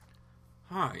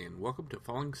Hi, and welcome to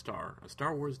Falling Star, a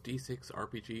Star Wars D6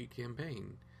 RPG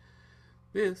campaign.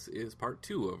 This is part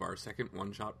 2 of our second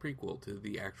one-shot prequel to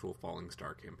the actual Falling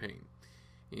Star campaign.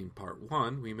 In part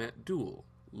 1, we met Duel,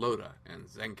 Loda, and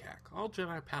Zenkak, all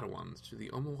Jedi Padawans to the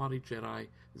Omawadi Jedi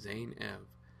Zane Ev.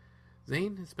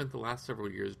 Zane has spent the last several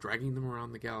years dragging them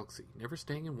around the galaxy, never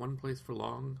staying in one place for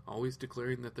long, always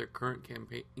declaring that their current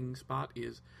campaigning spot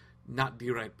is not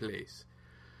the right place.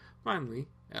 Finally,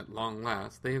 at long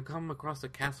last, they have come across a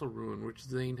castle ruin which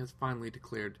Zane has finally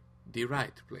declared the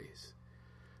right place.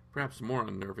 Perhaps more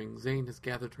unnerving, Zane has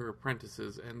gathered her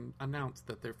apprentices and announced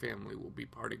that their family will be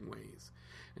parting ways,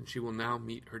 and she will now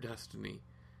meet her destiny,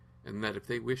 and that if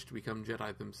they wish to become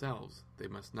Jedi themselves, they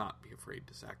must not be afraid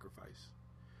to sacrifice.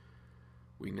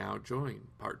 We now join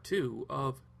part 2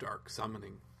 of Dark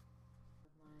Summoning.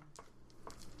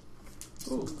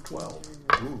 Ooh, 12.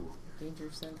 Ooh.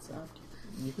 Danger sense up.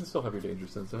 You can still have your danger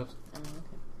sense up. Oh,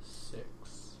 okay. 6.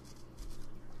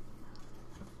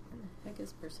 What the heck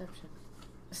is perception?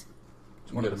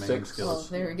 You got a 6. Oh,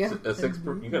 there we go. A 6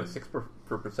 you got a 6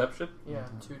 for perception? Yeah,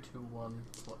 2, 2, 1.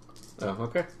 Oh,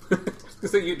 okay.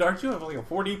 So aren't you have like a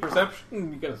 40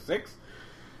 perception? You got a 6?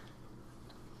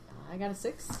 I got a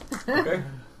 6. Okay.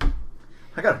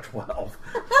 I got a 12.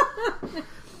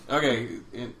 Okay.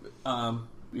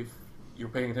 If you're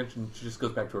paying attention, she just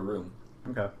goes back to her room.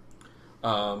 Okay.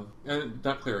 And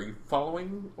not clear. Are you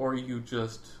following, or are you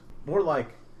just More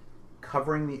like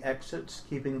covering the exits,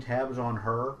 keeping tabs on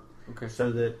her, okay?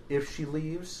 so that if she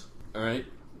leaves, All right.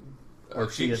 Or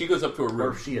She goes up to her or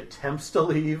room. if she attempts to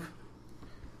leave,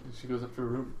 She goes up to her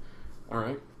room. All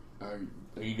right. Are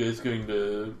you guys going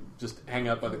to just hang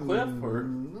out by the cliff, or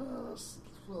No,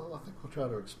 well, I think we'll try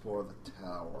to explore the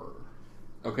tower.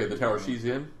 okay, the tower she's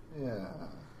in? Yeah.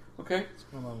 Okay. What's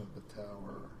going on with the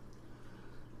tower?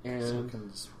 And So can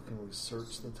we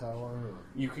search the tower? Or?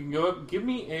 you can go up. Give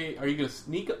me a. Are you going to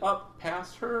sneak up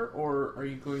past her, or are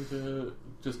you going to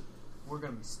just? We're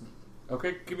going to be sneaky.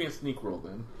 Okay, give me a sneak roll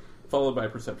then, followed by a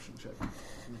perception check.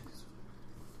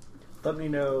 let me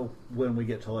know when we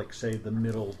get to, like, say, the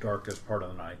middle, darkest part of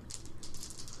the night.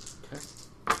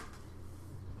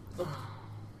 Okay.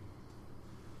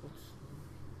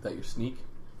 That your sneak?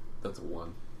 That's a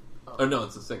 1. Oh no,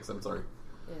 it's a 6. I'm sorry.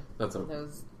 Yeah. That's a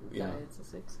Those yeah. it's a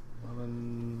 6.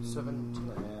 11,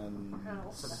 17. and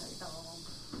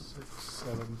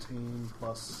 17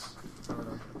 plus.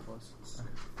 Plus.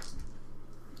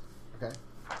 Okay.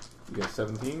 You got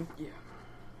 17. Yeah.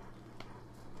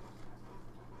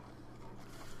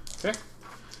 Okay.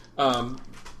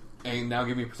 And now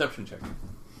give me a perception check. Okay,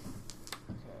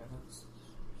 that's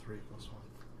 3 plus 1.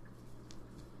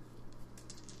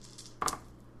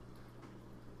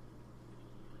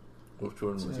 Which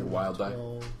one was your 10, wild die?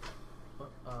 12,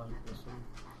 this one.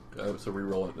 So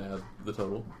re-roll it and add the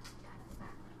total.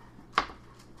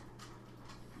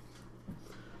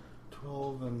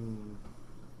 12 and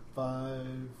 5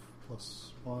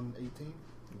 plus 1, 18.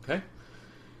 Okay.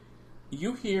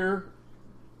 You hear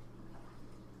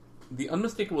the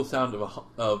unmistakable sound of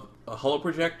a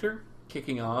holoprojector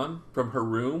kicking on from her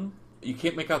room. You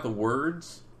can't make out the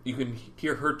words. You can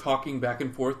hear her talking back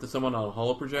and forth to someone on a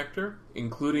holoprojector,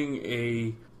 including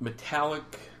a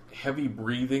metallic, heavy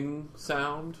breathing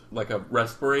sound, like a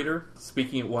respirator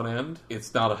speaking at one end.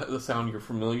 It's not the sound you're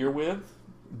familiar with,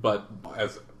 but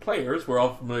as players, we're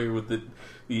all familiar with the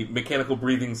mechanical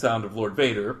breathing sound of Lord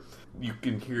Vader. You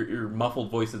can hear your muffled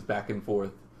voices back and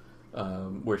forth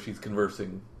where she's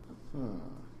conversing. Okay.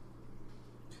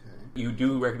 You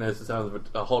do recognize the sound of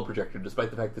a holoprojector, despite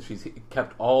the fact that she's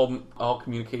kept all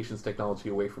communications technology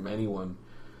away from anyone,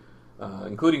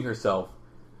 including herself.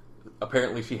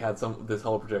 Apparently, she had this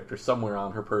holoprojector somewhere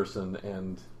on her person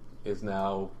and is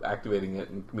now activating it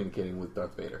and communicating with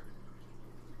Darth Vader.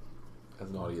 As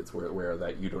an audience, we're aware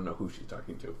that you don't know who she's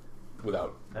talking to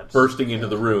without bursting into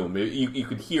the room. You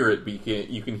could hear it, but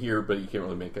you can hear, but you can't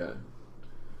really make a.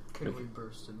 Can we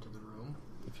burst into the room?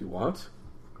 If you want.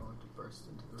 We're going to burst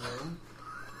into the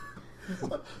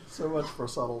room. So much for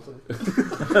subtlety.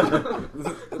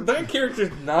 That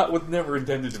character's was never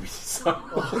intended to be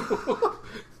subtle.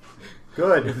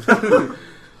 Good.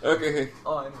 Okay.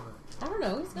 Oh, I know I don't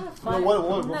know. He's not a 5.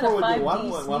 Before we do, why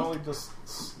sneak.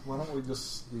 don't we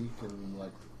just sneak and,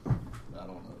 like, I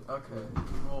don't know. that. Okay,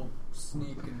 we'll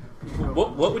sneak and...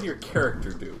 What would your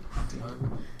character do?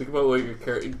 Think about what your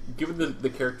character... Given the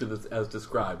character that's as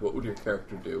described, what would your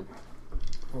character do?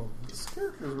 Well, this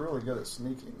character is really good at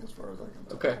sneaking, as far as I can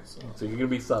tell. Okay, so you're going to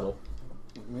be subtle.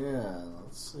 Yeah,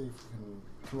 let's see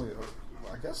if we can...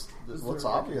 I guess what's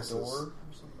obvious is...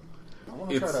 I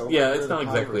want to try to overhear It's not the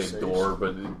exactly a conversation. door,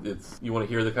 but it's... You want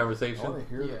to hear the I conversation? want to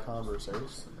hear the Yeah. conversation.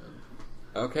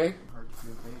 Okay. Hard to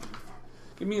be evaded.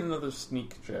 Give me another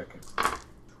sneak check.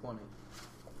 20.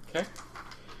 Okay.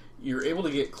 You're able to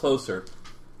get closer,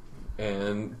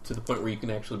 and to the point where you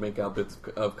can actually make out bits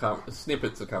of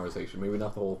snippets of conversation, maybe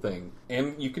not the whole thing.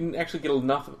 And you can actually get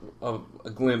enough of a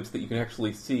glimpse that you can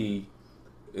actually see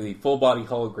the full body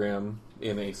hologram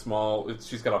in a small.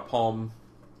 She's got a palm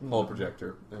holo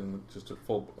projector, and just a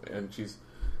full, and she's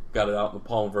got it out in the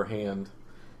palm of her hand,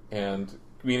 and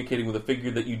communicating with a figure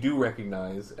that you do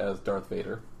recognize as Darth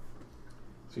Vader.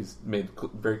 She's made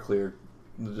very clear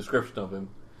the description of him,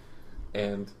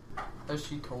 and Has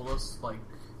she told us, like,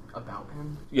 about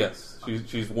him? yes,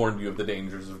 she's warned you of the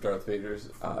dangers of Darth Vader's,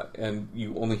 and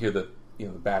you only hear the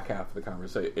back half of the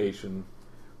conversation.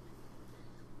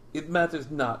 It matters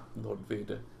not, Lord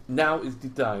Vader. Now is the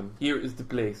time. Here is the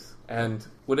place, and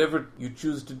whatever you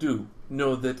choose to do,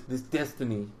 know that this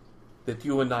destiny that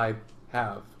you and I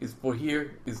have is for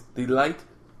here is the light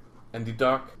and the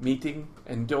dark meeting,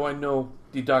 and though I know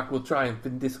the dark will triumph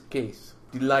in this case,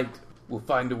 the light will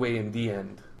find a way in the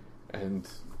end. And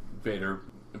Vader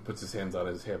puts his hands on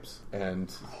his hips,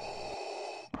 and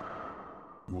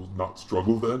You will not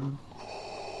struggle then?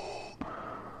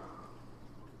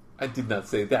 I did not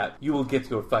say that. You will get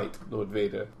your fight, Lord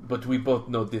Vader. But we both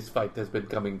know this fight has been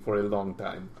coming for a long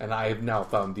time, and I have now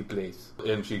found the place.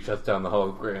 And she shuts down the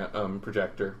hologram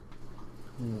projector.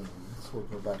 So we'll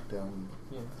go back down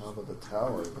Yeah. out of the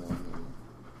tower then.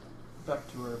 Back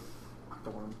to her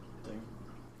dorm thing.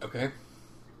 Okay.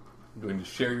 Going to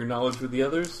share your knowledge with the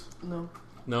others? No.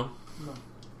 No? No.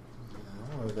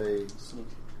 Are they... Sneak.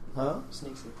 Huh?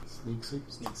 Sneaksy. Sneaksy?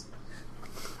 Sneaksy.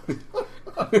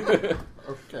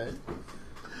 Okay.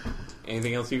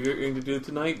 Anything else you're going to do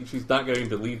tonight? She's not going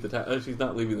to leave the tower. She's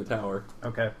not leaving the tower.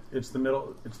 Okay, it's the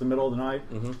middle of the night.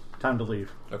 Mm-hmm. Time to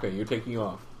leave. Okay, you're taking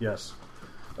off. Yes.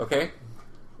 Okay.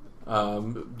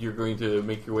 You're going to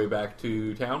make your way back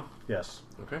to town. Yes.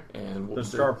 Okay. And The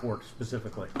Starport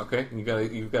specifically. Okay.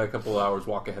 You've got a couple of hours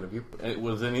walk ahead of you.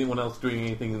 Was anyone else doing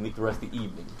anything in the rest of the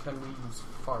evening? Can we use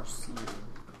Farseeing?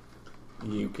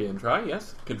 You can try.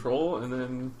 Yes. Control, and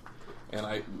then. And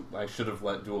I should have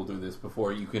let Duel do this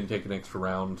before. You can take an extra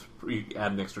round. You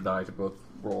add an extra die to both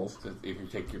rolls if you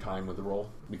take your time with the roll.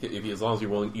 Because as long as you're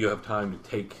willing, you have time to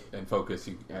take and focus.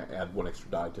 You add one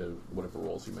extra die to whatever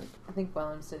rolls you make. I think while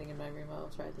I'm sitting in my room, I'll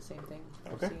try the same thing.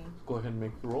 Okay. Go ahead and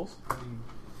make the rolls. How do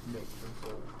you make the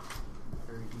roll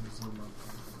very easy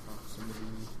proximity?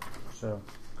 So,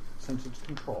 since it's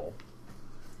control,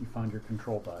 you find your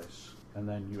control dice, and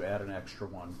then you add an extra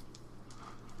one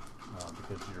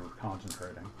because you're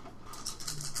concentrating.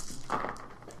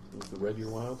 Is the red your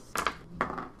wild?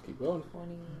 Keep going.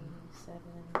 27,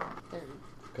 30.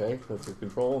 Okay, that's your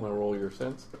control, and I roll your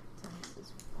sense. This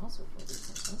is also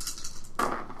 40%.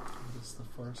 What is the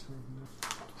first one?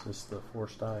 Is this the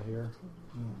force die here?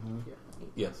 Mm-hmm.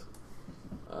 Yes.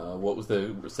 What was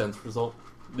the sense result?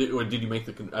 Did you make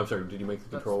the? I'm sorry. Did you make the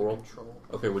control roll? Control.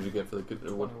 Okay. What did you get for the?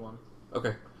 21.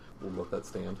 Okay. We'll let that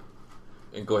stand.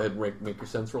 And go ahead and make your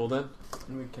sense roll then.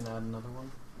 And we can add another one.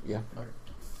 Yeah. Okay.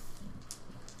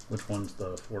 Which one's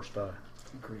the force die?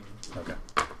 Green. Okay.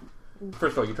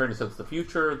 First of all, you turn to sense the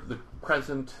future, the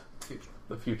present, Future.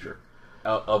 the future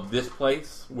of this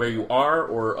place where you are,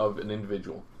 or of an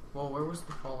individual. Well, where was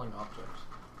the falling object?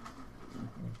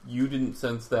 You didn't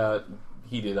sense that.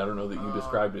 He did. I don't know that you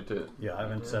described it to. Yeah, I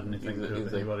haven't said anything to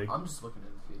Is it- anybody. I'm just looking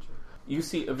at the future. You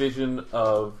see a vision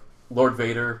of Lord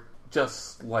Vader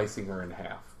just slicing her in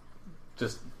half.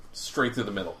 Just straight through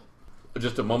the middle.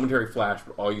 Just a momentary flash,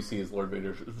 but all you see is Lord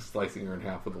Vader slicing her in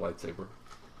half with a lightsaber.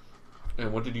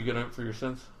 And what did you get out for your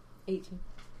sense? 18.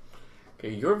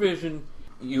 Okay, your vision,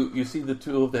 you see the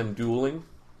two of them dueling.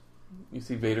 You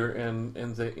see Vader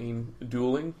and Zane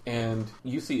dueling, and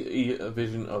you see a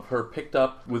vision of her picked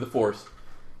up with the Force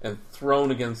and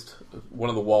thrown against one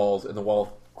of the walls, and the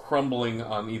wall crumbling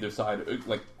on either side,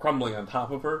 like crumbling on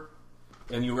top of her.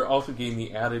 And you were also getting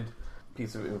the added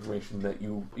piece of information that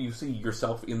you see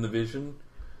yourself in the vision,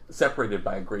 separated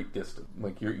by a great distance.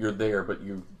 Like you're there, but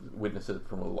you witness it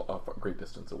from a great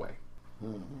distance away.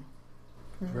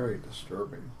 Mm-hmm. Very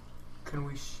disturbing. Can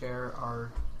we share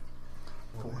our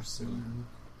Foreseen.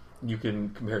 You can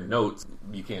compare notes.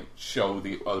 You can't show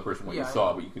the other person what you Yeah,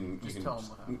 saw, but you can. just you can tell them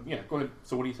what happened. Yeah, go ahead.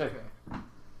 So what do you say?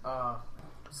 Okay.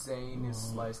 Zane is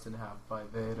sliced in half by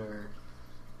Vader.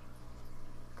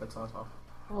 That's on top.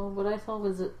 Well, what I saw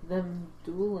was them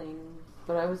dueling,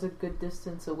 but I was a good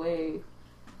distance away.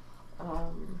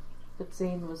 But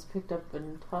Zane was picked up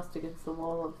and tossed against the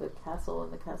wall of the castle,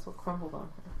 and the castle crumbled on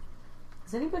her.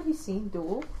 Has anybody seen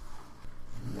Duel?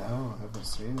 No, I haven't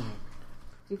seen it.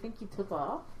 Do you think he took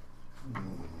off?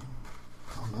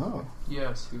 Oh no.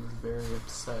 Yes, he was very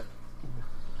upset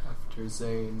after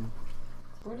Zane.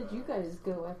 Where did you guys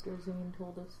go after Zane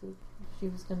told us that she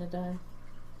was going to die?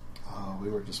 Oh, we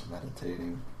were just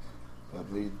meditating. But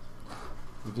we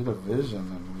did a vision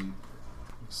and we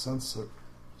sensed that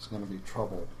there's going to be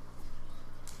trouble.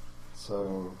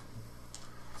 So,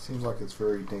 it seems like it's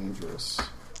very dangerous.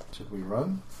 Should we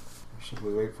run? Or should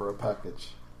we wait for a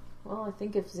package? Well, I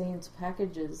think if Zane's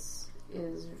package is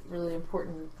really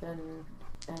important and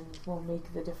will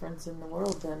make the difference in the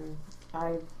world, then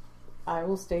I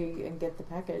will stay and get the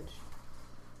package.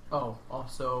 Oh,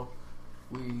 also,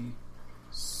 we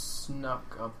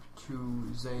snuck up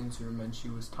to Zane's room and she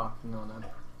was talking on a...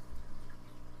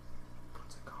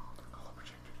 What's it called? Holo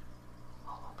projector.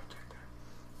 Holo projector.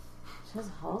 She has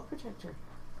a holo projector.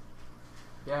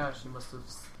 Yeah, she must have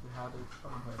had it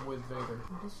on her with Vader.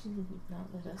 Why does she not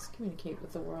let us communicate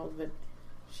with the world, but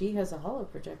she has a holo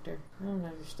projector? I don't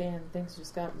understand. Things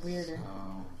just got weirder.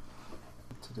 So,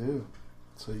 what to do?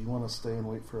 So you want to stay and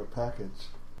wait for a package?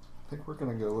 I think we're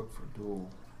going to go look for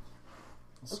Duel.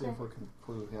 Let's see if we can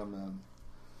clue him in.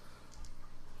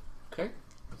 Okay.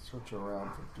 Search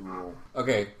around for Duel.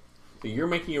 Okay. So you're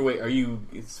making your way. Are you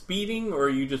speeding or are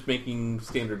you just making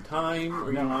standard time?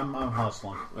 Or No, I'm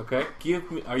hustling. Okay.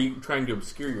 Are you trying to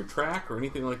obscure your track or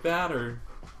anything like that? Or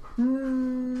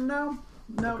No.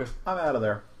 Okay. I'm out of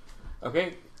there.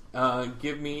 okay.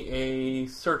 Give me a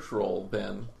search roll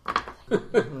then.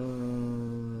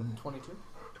 22?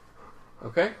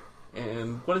 Okay.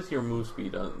 And what is your move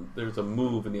speed? There's a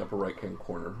move in the upper right hand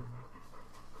corner.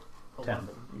 10.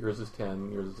 Yours is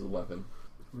 10. Yours is 11.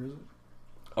 Where is it?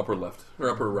 Upper left. Or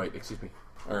upper right, excuse me.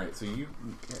 Alright, so you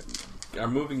are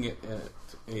moving it at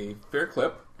a fair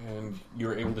clip, and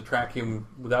you're able to track him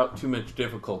without too much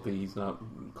difficulty. He's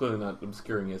clearly not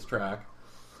obscuring his track.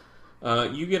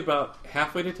 You get about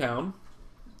halfway to town.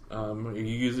 Are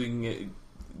you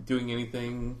doing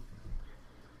anything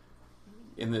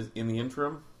in the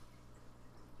interim?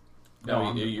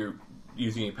 No, you're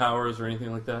using any powers or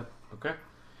anything like that? Okay.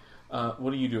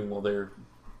 What are you doing while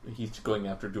he's going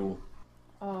after Duel?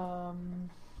 I'm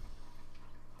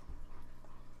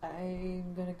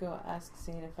gonna go ask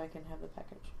Zane if I can have the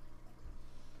package.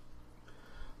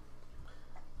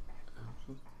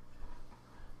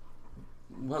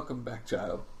 Welcome back,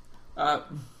 child.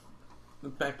 The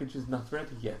package is not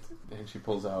ready yet. And she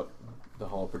pulls out the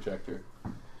holo projector.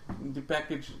 The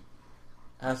package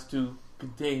has to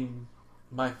contain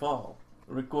my fall,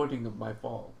 a recording of my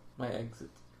fall, my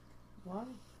exit. Why?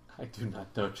 I do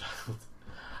not know, child.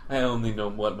 I only know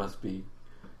what must be.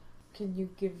 Can you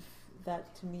give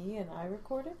that to me and I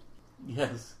record it?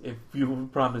 Yes, if you will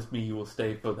promise me you will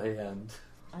stay for the end.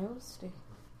 I will stay.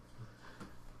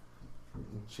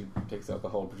 She takes out the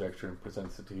holo projector and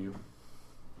presents it to you.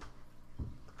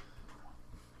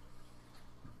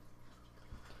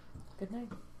 Good night.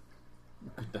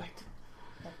 Good night.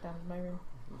 Back down to my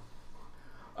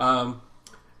room.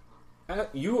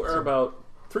 You are about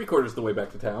 3/4 of the way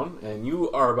back to town, and you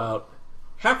are about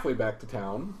halfway back to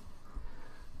town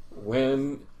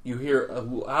when you hear a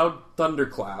loud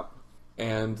thunderclap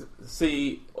and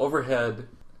see overhead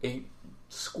a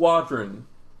squadron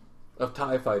of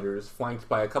TIE fighters flanked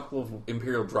by a couple of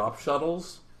Imperial drop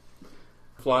shuttles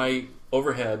fly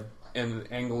overhead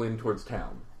and angle in towards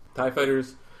town. TIE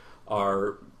fighters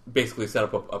are basically set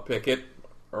up a picket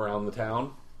around the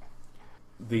town.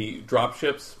 The drop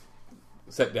ships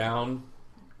set down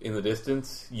in the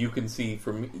distance. You can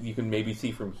maybe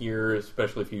see from here,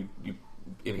 especially if you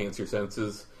enhance your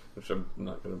senses, which I'm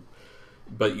not going to.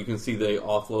 But you can see they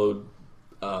offload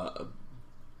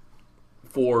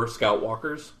 4 scout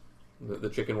walkers, the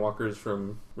chicken walkers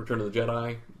from Return of the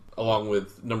Jedi, along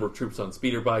with a number of troops on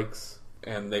speeder bikes,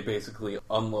 and they basically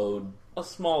unload a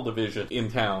small division in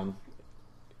town.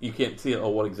 You can't see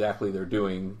what exactly they're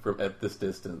doing at this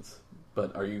distance,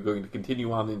 but are you going to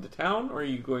continue on into town, or are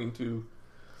you going to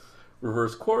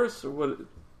reverse course, or what?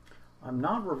 I'm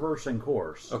not reversing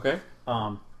course. Okay.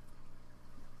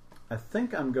 I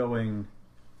think I'm going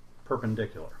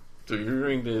perpendicular. So you're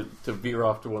going to veer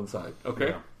off to one side. Okay.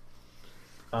 Yeah.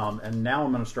 And now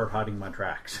I'm going to start hiding my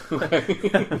tracks. Okay.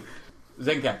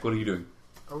 Zenkak, what are you doing?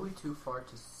 Are we too far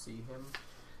to see him?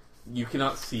 You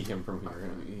cannot see him from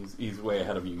here. He's way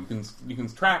ahead of you. You can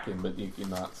track him, but you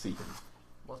cannot see him.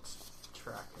 Let's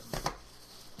track him.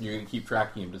 You're going to keep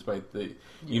tracking him despite the...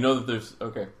 You know that there's...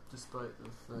 Okay. Despite the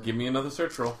thing. Give me another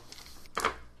search roll.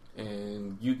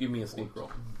 And you give me a sneak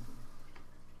roll.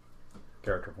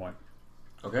 Character point.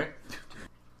 Okay.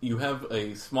 You have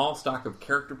a small stock of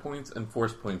character points and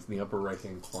force points in the upper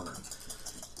right-hand corner.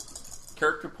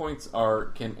 character points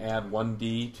can add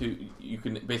 1d to. You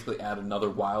can basically add another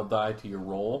wild die to your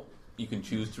roll. You can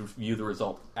choose to view the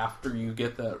result after you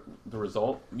get the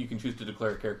result. You can choose to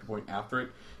declare a character point after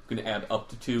it. You can add up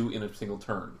to 2 in a single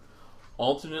turn.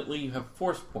 Alternately, you have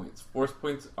force points. Force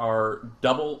points are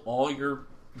double all your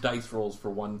dice rolls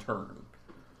for 1 turn.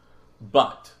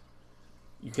 But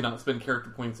you cannot spend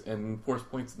character points and force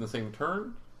points in the same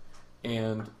turn.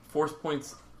 And force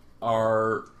points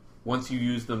are, once you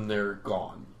use them, they're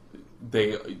gone.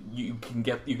 You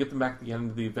get them back at the end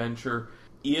of the adventure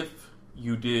if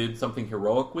you did something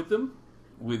heroic with them,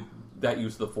 with that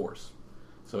use of the force.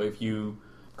 So if you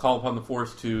call upon the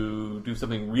force to do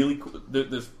something really cool,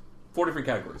 there's 4 different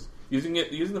categories. Using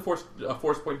the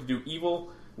force point to do evil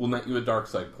will net you a dark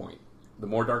side point. The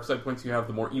more dark side points you have,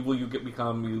 the more evil you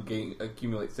become. You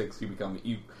accumulate 6.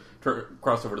 You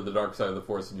cross over to the dark side of the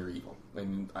force, and you're evil,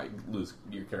 and I lose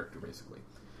your character basically.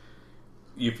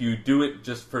 If you do it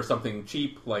just for something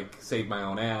cheap, like save my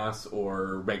own ass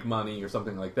or make money or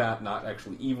something like that, not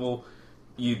actually evil,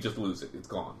 you just lose it. It's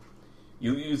gone.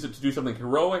 You use it to do something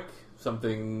heroic,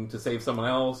 something to save someone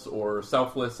else, or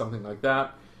selfless, something like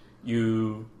that,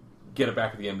 you get it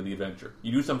back at the end of the adventure.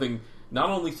 You do something not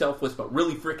only selfless, but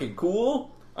really freaking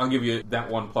cool, I'll give you that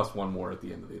 1 plus 1 more at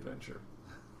the end of the adventure.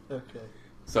 Okay.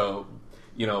 So,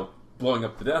 blowing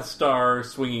up the Death Star,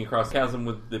 swinging across the chasm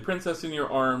with the princess in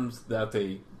your arms, that's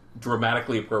a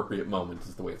dramatically appropriate moment,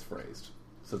 is the way it's phrased.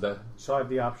 So I have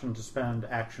the option to spend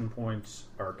action points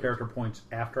or character points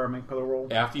after I make the roll?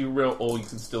 After you roll, you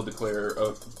can still declare...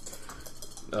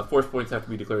 force points have to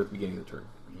be declared at the beginning of the turn.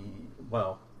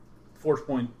 Well, force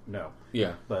point, no.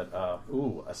 Yeah. But,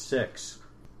 a 6.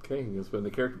 Okay, you can spend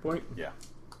the character point. Yeah.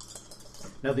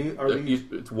 Now, these...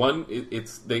 It's one...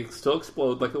 They still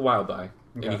explode like the wild die.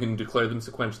 Okay. And you can declare them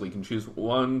sequentially. You can choose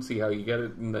one, see how you get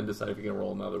it, and then decide if you're going to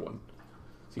roll another one.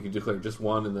 So you can declare just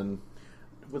one, and then...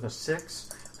 With a 6?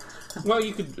 Well,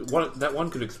 you could... that one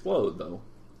could explode, though.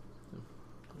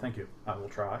 Thank you. I will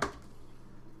try.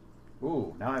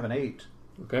 Ooh, now I have an 8.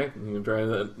 Okay, you can try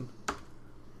that.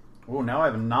 Ooh, now I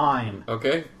have a 9.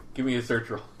 Okay, give me a search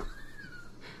roll.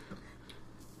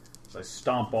 So I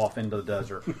stomp off into the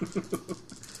desert.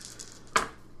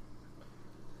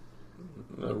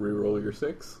 Reroll your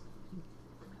 6.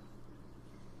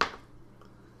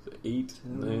 8,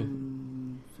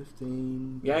 10,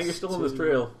 15. Yeah, you're still on this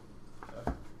trail.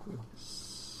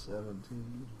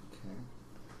 17.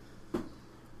 Okay.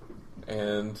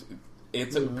 And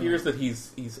it appears that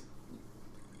he's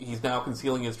now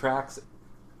concealing his tracks,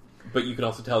 but you can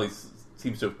also tell he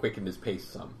seems to have quickened his pace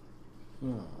some.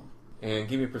 And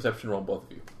give me a perception roll, both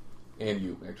of you. And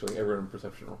you, actually. Everyone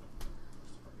perception roll.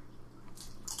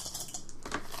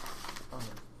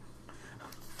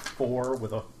 4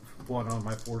 with a 1 on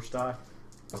my force die.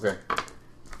 Okay.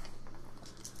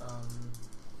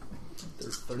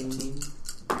 13.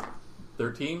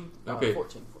 13? Okay.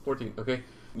 14. 14, okay.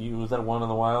 Was that a 1 on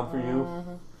the wild for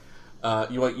you?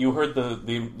 You heard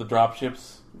the drop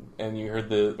ships, and you heard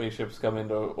the spaceships come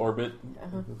into orbit,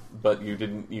 but you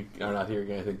are not hearing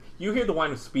anything. You hear the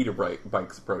whine of speeder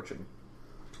bikes approaching.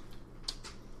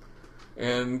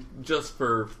 And just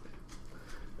for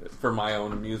my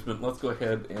own amusement, let's go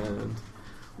ahead and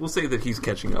we'll say that he's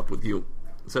catching up with you.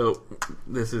 So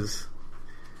let's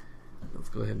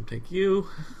go ahead and take you.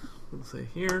 We'll say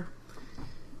here.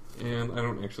 And I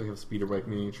don't actually have speeder bike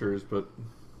miniatures, but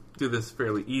do this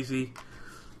fairly easy.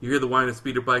 You hear the whine of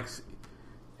speeder bikes,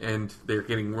 and they're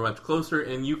getting much closer,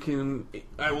 and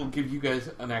I will give you guys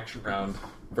an action round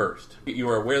first. You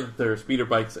are aware that there are speeder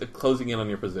bikes closing in on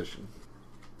your position.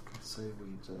 Say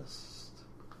we just...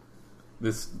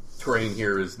 This terrain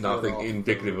here is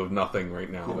indicative of nothing right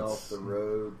now. Get off the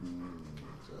road and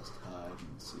just hide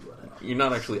and see what happens. You're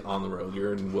not actually on the road.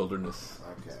 You're in wilderness.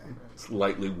 Okay. It's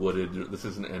lightly wooded. This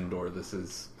isn't Endor. This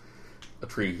is a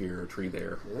tree here, a tree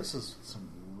there. Yeah, this is some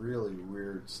really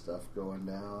weird stuff going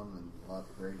down, and a lot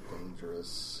very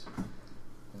dangerous.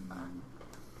 And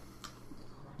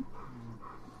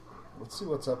let's see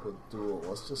what's up with Duel.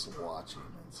 Let's just watch him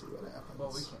and see what happens.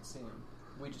 Well, we can't see him.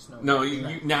 We just know. No,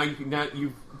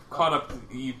 you've caught up.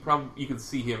 You can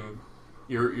see him.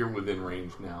 You're within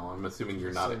range now. I'm assuming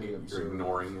you're not. You're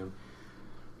ignoring him.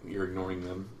 You're ignoring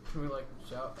them. Can we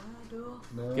shout? Duel?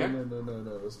 No, Yeah.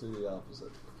 no. Let's do the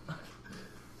opposite.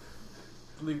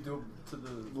 Leave Duel to the.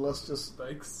 Let's just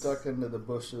bikes. duck into the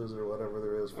bushes or whatever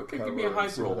there is for Okay, cover give me a hide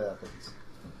and see roll. what happens.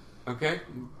 Okay,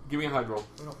 give me a hide roll.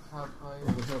 We don't have high,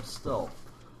 We have stealth.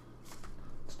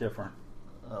 It's different.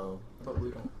 Oh, but we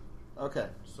don't. okay.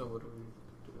 So what do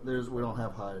we do? We don't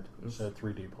have hide. So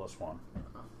 3D plus 1.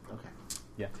 Okay.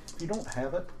 Yeah. If you don't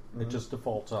have it, it just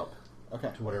defaults up.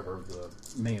 Okay. to whatever the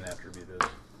main attribute is.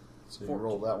 So you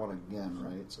roll that one again,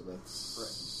 right? So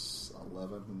that's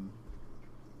 11,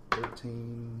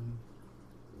 13,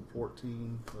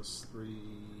 14 plus 3,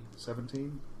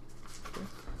 17. Okay.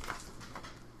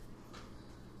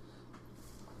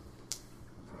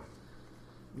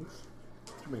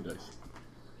 Too many dice.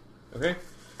 Okay.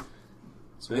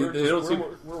 So They don't seem-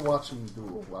 we're watching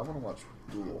Duel. I want to watch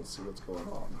Duel, see what's going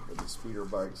on with the speeder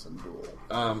bikes and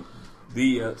Duel.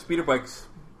 The speeder bikes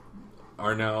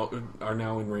are now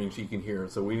in range. You can hear,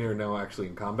 so we are now actually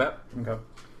in combat. Okay.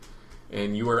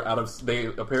 And you are out of. They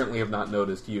apparently have not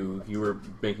noticed you. You were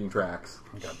making tracks.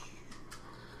 Okay.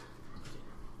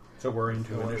 So we're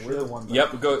into We're the initiative. one that-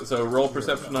 Yep. Go. So roll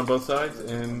perception on both sides,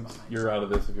 and you're out of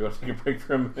this if you want to take a break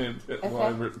from while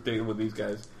I'm dealing with these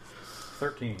guys.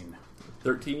 13.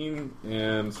 13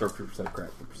 and Stormtroopers have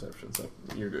cracked the perception, so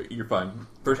you're fine.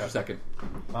 First or second?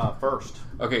 First.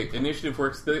 Okay, initiative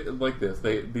works like this.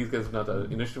 These guys have not done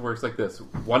it. Initiative works like this.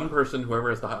 One person,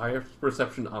 whoever has the highest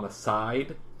perception on a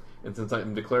side, and since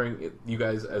I'm declaring you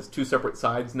guys as two separate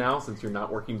sides now, since you're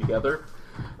not working together,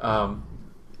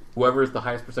 whoever is the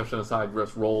highest perception on a side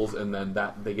just rolls, and then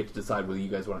that they get to decide whether you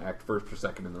guys want to act first or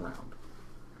second in the round.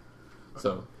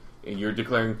 So, and you're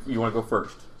declaring you want to go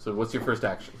first. So what's your first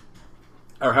action?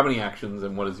 Or how many actions,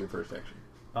 and what is your first action?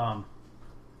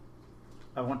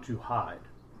 I want to hide.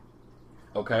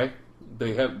 Okay,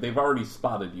 they've already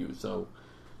spotted you, so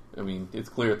I mean it's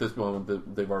clear at this moment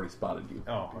that they've already spotted you.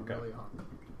 Oh, okay. Really hard.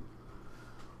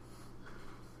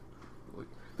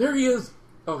 There he is!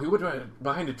 Oh, he went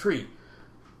behind a tree.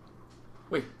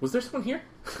 Wait, was there someone here?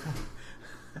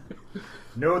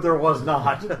 No, there was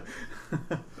not.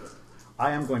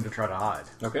 I am going to try to hide.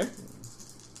 Okay.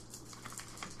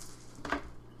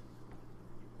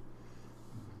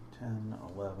 10,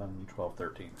 11, 12,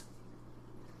 13.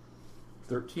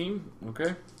 13?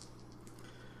 Okay.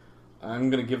 I'm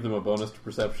going to give them a bonus to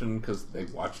perception because they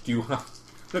watched you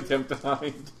attempt to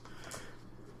hide.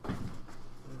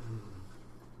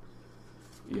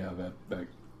 Yeah,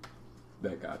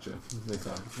 that gotcha.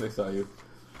 They saw you.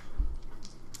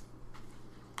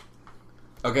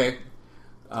 Okay.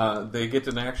 They get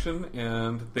an action,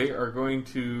 and they are going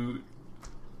to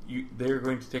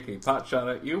take a pot shot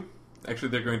at you. Actually,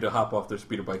 they're going to hop off their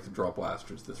speeder bikes and draw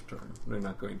blasters this turn. They're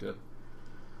not going to.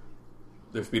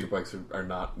 Their speeder bikes are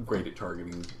not great at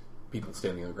targeting people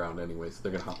standing on the ground anyway, so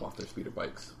they're going to hop off their speeder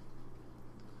bikes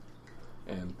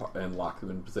and lock them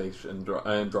in position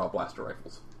and draw blaster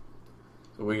rifles.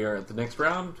 So we are at the next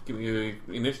round. Give me an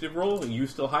initiative roll. Are you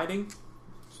still hiding?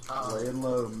 Laying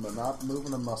low, not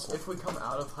moving a muscle. If we come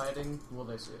out of hiding, will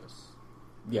they see us?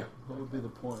 Yeah. What would be the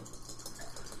point?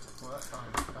 What? I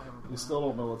have a plan. You still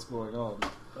don't know what's going on.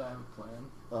 But I have a plan.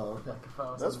 Oh, okay. Like if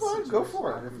I was That's in this fine, go situation,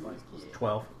 for it. I'd be like, yeah.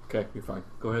 12. Okay, you're fine.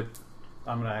 Go ahead.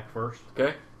 I'm going to act first.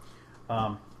 Okay.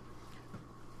 Can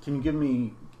you give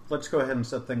me... Let's go ahead and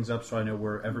set things up so I know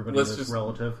where everybody is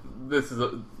relative. This is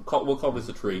we'll call this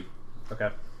a tree. Okay.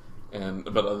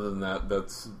 But other than that,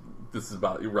 this is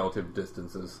about your relative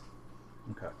distances.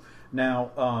 Okay.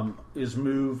 Now, is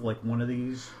move like one of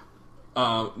these?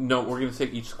 No, we're going to say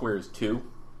each square is 2.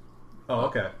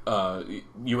 Oh, okay.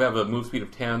 You have a move speed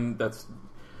of 10. That's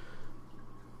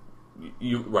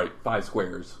right, 5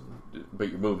 squares, but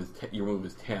your move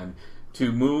is 10.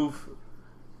 To move,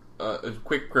 a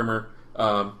quick primer.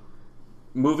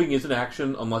 Moving is an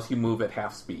action unless you move at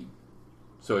half speed.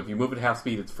 So if you move at half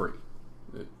speed, it's free.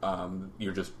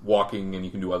 You're just walking, and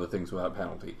you can do other things without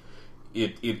penalty.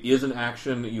 It is an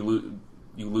action. You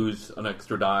lose an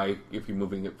extra die if you're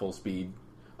moving at full speed.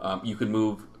 You can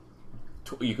move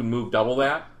double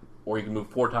that, or you can move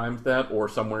 4 times that, or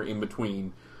somewhere in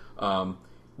between.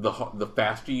 The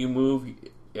faster you move,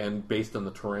 and based on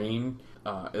the terrain,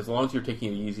 as long as you're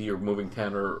taking it easy or moving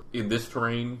 10, or in this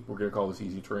terrain, we're going to call this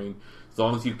easy terrain. As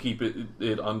long as you keep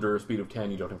it under a speed of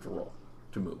 10, you don't have to roll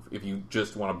to move. If you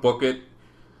just want to book it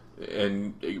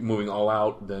and moving all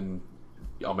out, then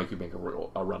I'll make you make a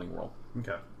running roll.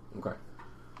 Okay. Okay.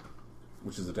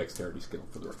 Which is a dexterity skill,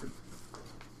 for the record.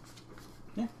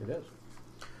 Yeah, it is.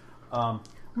 I'm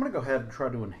going to go ahead and try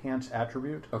to enhance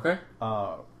attribute. Okay.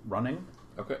 Running.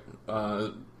 Okay.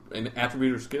 An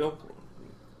attribute or skill?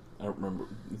 I don't remember.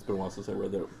 It's been a while since I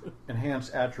read that. Enhance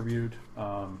attribute.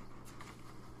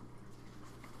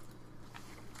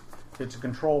 It's a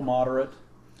control moderate.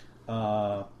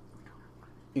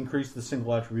 Increase the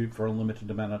single attribute for a limited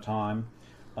amount of time.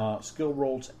 Skill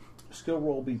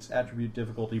roll beats attribute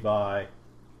difficulty by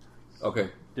Okay.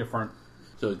 different.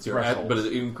 So it's your but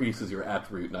it increases your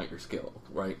attribute, not your skill,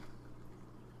 right?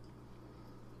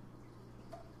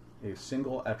 A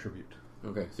single attribute.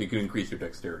 Okay. So you can increase your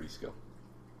dexterity skill.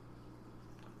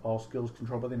 All skills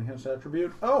controlled by the enhanced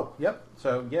attribute. Oh, yep.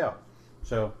 So, yeah.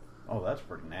 So, oh, that's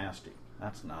pretty nasty.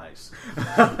 That's nice.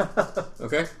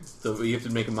 Okay, so you have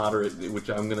to make a moderate, which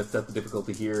I'm going to set the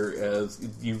difficulty here as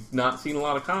you've not seen a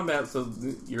lot of combat, so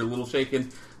you're a little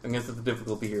shaken. I'm going to set the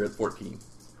difficulty here at 14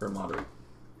 for a moderate.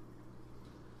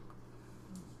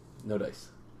 No dice.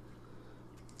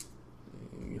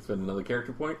 You spend another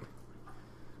character point.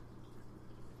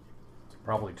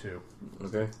 Probably 2.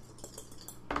 Okay.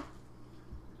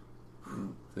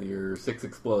 So your 6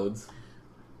 explodes.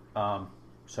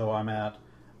 So I'm at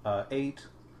 8,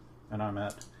 and I'm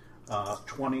at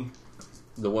 20.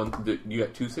 You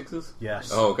got 2 6s? Yes.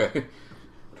 Oh, okay.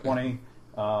 20,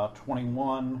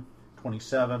 21,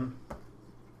 27,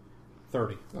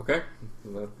 30. Okay.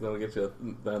 That'll get you.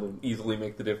 That'll easily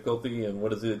make the difficulty. And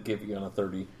what does it give you on a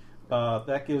 30?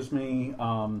 That gives me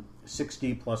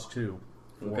 60 plus 2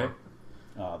 for Okay.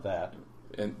 that.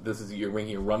 And this is you're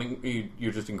making a running.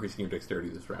 You're just increasing your dexterity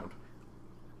this round.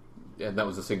 And that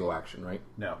was a single action, right?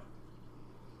 No.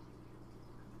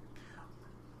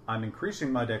 I'm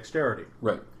increasing my dexterity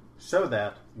Right. so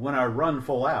that when I run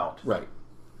full out, Right.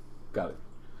 Got it.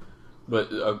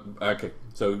 But okay.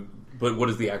 So, but what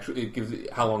is the actual? It gives.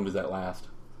 How long does that last?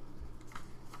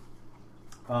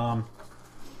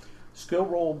 skill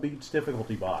roll beats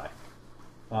difficulty by.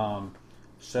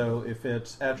 So if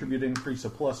it's attribute increase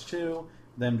of +2,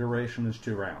 then duration is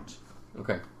 2 rounds.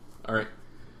 Okay. All right.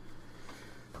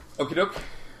 Okie doke.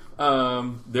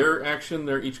 Their action,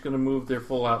 they're each going to move their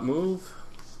full out move.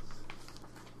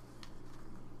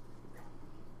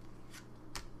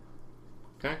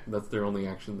 Okay, that's their only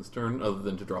action this turn, other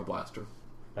than to draw blaster.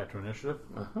 Back to initiative.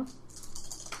 Uh-huh.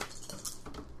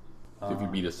 So if you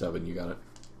beat a 7, you got it.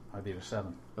 I beat a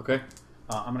 7. Okay.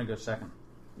 I'm going to go second.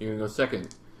 You're going to go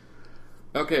second.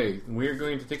 Okay, we're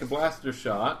going to take a blaster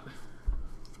shot.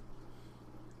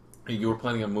 You were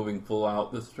planning on moving full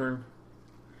out this turn?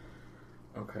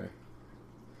 Okay.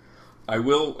 I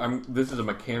will. This is a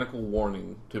mechanical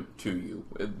warning to you.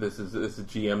 This is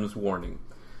GM's warning.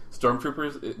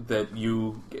 Stormtroopers that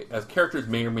you, as characters,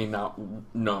 may or may not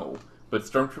know, but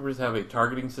Stormtroopers have a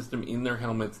targeting system in their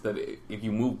helmets that if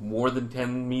you move more than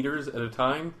 10 meters at a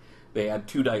time, they add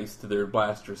 2 dice to their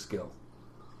blaster skill.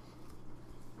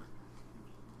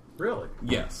 Really?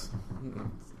 Yes.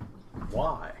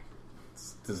 Why?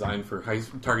 It's designed for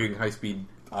targeting high-speed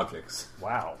objects.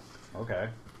 Wow. Okay.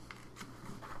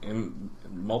 And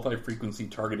multi-frequency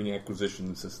targeting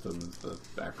acquisition system is the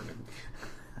acronym.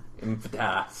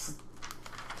 MFTAS.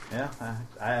 Yeah,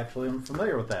 I actually am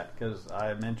familiar with that because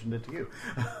I mentioned it to you.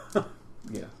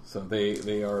 Yeah, so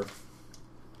they are.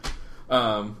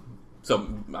 So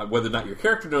whether or not your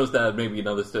character knows that may be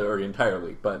another story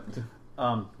entirely, but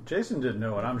Jason didn't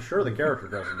know it. I'm sure the character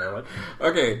doesn't know it.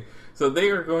 okay. So they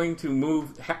are going to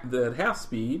move at half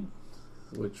speed,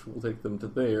 which will take them to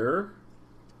there.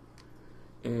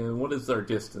 And what is our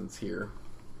distance here?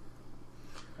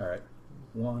 All right.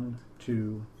 1,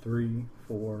 2, 3,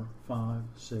 4, 5,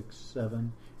 6,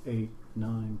 7, 8,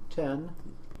 9, 10.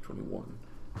 21.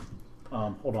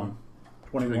 Hold on.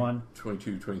 21.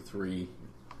 22, 23.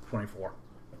 24.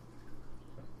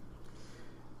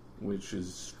 Which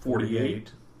is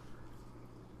 48.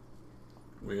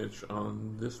 Which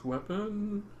on this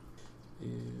weapon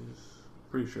is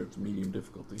pretty sure it's medium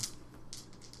difficulty.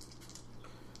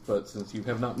 But since you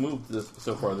have not moved this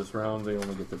so far this round, they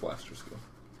only get the blaster skill.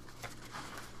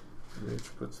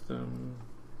 Which puts them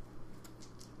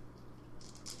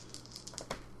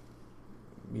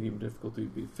medium difficulty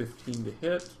would be 15 to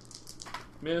hit.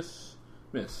 Miss.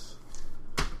 So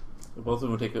both of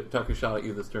them will take a shot at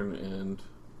you this turn, and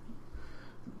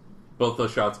both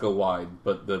those shots go wide,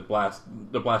 but the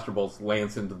blaster bolts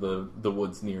lance into the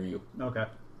woods near you. Okay.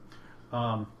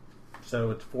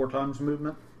 So it's 4 times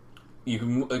movement? You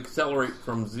can accelerate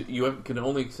can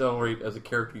only accelerate as a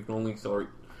character. You can only accelerate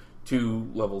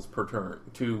 2 levels per turn.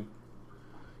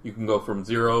 You can go from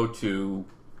 0 to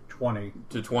 20.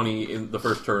 To 20 in the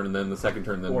first turn, and then the second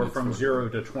turn. Then or from 0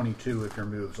 to 22 if your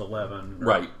move's 11.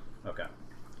 Right. Okay.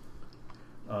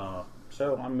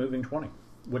 So I'm moving 20,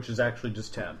 which is actually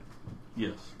just 10.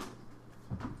 Yes.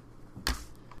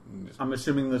 I'm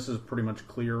assuming this is pretty much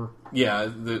clear. Yeah,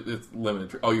 it's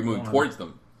limited. Oh, you're moving towards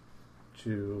them.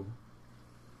 2,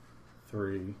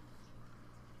 3,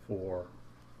 4,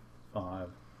 5,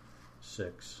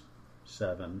 6,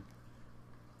 7,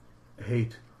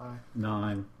 8,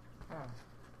 9.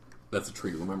 That's a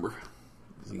tree, remember?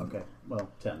 Okay, well,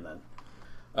 10 then.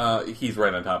 He's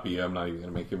right on top of you. I'm not even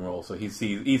going to make him roll. So he's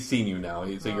seen you now.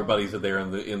 So your buddies are there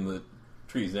in the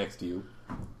trees next to you.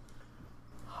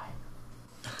 Hi.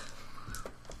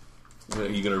 Are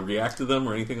you going to react to them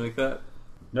or anything like that?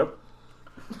 Nope.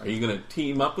 Are you going to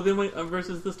team up with him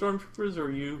versus the stormtroopers, or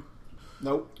are you?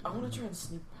 Nope. I want to try and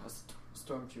sneak past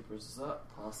stormtroopers. Is that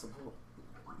possible?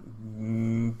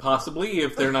 Possibly,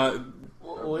 if they're not.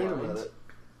 Well, wait a minute.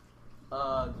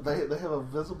 They have a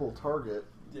visible target.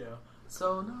 Yeah.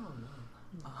 So no.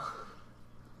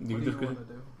 What do you want to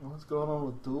do? What's going on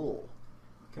with Duel?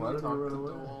 Can Why we did he talk run to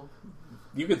away? Duel?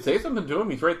 You could say something to him.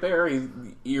 He's right there.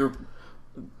 You're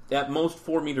at most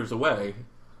 4 meters away.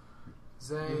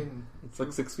 Zane. It's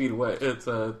like 6 feet away. It's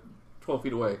 12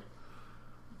 feet away.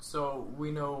 So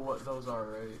we know what those are,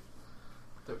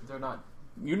 right? They're not.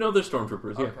 You know they're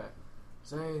stormtroopers, yeah. Okay.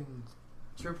 Zane,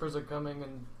 troopers are coming,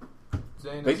 and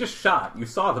Zane. They is... just shot. You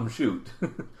saw them shoot.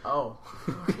 Oh.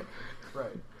 Okay.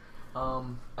 Right.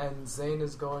 And Zane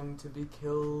is going to be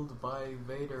killed by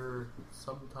Vader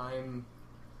sometime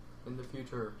in the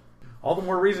future. All the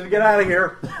more reason to get out of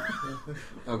here.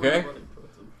 Okay.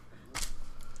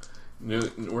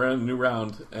 We're in a new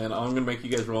round, and I'm going to make you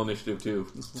guys roll initiative too.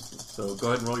 So go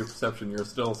ahead and roll your perception. You're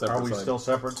still a separate. Are we side. still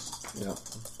separate? Yeah.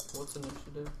 What's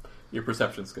initiative? Your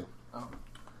perception skill. Oh.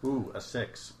 Ooh, a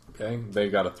 6. Okay. They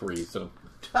got a 3, so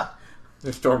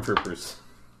they're stormtroopers.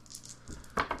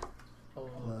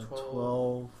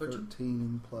 12,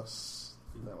 13 plus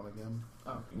that one again.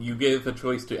 Oh. You get the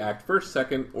choice to act first,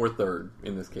 second, or third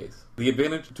in this case. The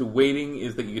advantage to waiting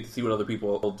is that you get to see what other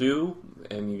people will do,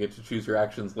 and you get to choose your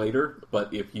actions later.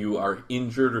 But if you are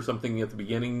injured or something at the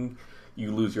beginning,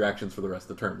 you lose your actions for the rest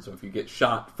of the turn. So if you get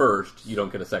shot first, you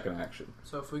don't get a second action.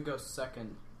 So if we go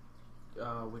second,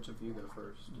 which of you go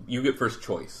first? You get first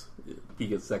choice. He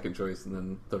gets second choice, and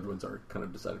then third ones are kind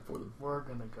of decided for them. We're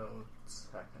gonna go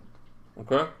second.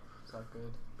 Okay? Is that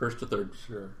good? First to third.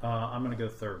 Sure. I'm going to go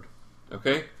third.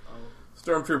 Okay? Oh.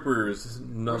 Stormtroopers,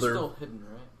 We're still hidden,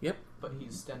 right? Yep. But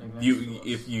he's standing next to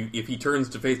us. If he turns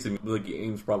to face him, the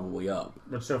game's probably up.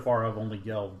 But so far I've only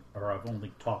yelled, or I've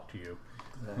only talked to you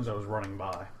as I was running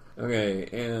by. Okay,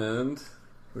 and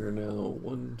we're now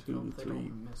 1, 2, Hope they 3,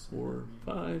 don't miss 4,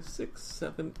 any. 5, 6,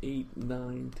 7, 8,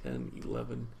 9, 10,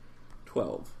 11,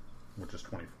 12. Which is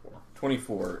 24.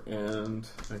 24, and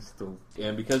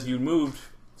because you moved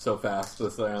so fast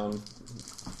this round,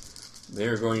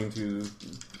 they're going to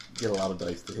get a lot of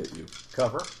dice to hit you.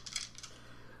 Cover?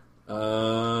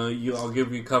 I'll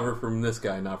give you cover from this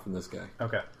guy, not from this guy.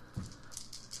 Okay.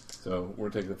 So we're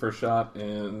taking the first shot,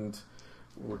 and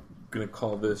we're going to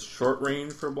call this short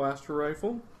range for a blaster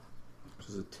rifle, which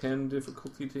is a 10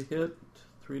 difficulty to hit,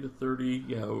 3 to 30.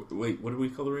 Yeah, wait, what did we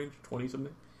call the range? 20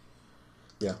 something?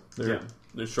 Yeah,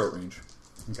 they're short range.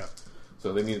 Okay.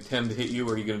 So they need a 10 to hit you,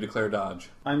 or are you going to declare dodge?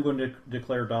 I'm going to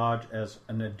declare dodge as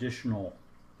an additional.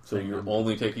 So you're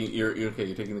only taking you're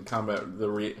taking the combat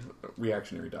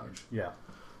reactionary dodge. Yeah.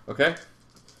 Okay?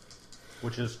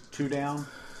 Which is 2 down.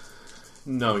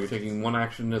 No, you're taking one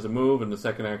action as a move and the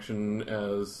second action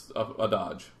as a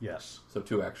dodge. Yes. So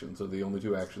 2 actions. So the only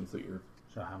 2 actions that you're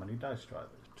So how many dice do I lose?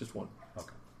 just 1.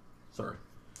 Okay. Sorry.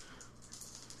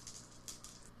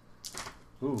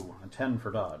 Ooh, a 10 for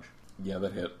dodge. Yeah,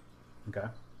 that hit. Okay.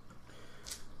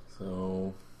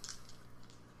 So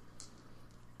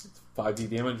it's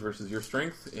 5d damage versus your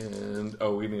strength, and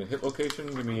we need a hit location.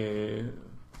 Give me a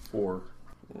 4.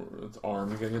 It's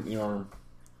arm. You gotta hit in the arm.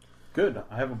 Good.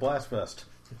 I have a blast vest.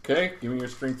 Okay, give me your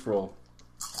strength roll.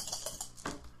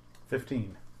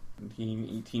 15.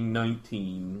 17, 18,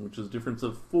 19, which is a difference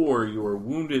of 4. You are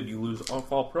wounded, you lose all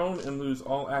fall prone, and lose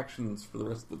all actions for the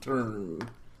rest of the turn.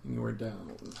 And you are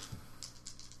down.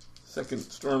 Second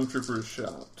stormtrooper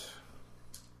shot.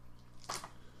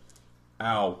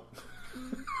 Ow.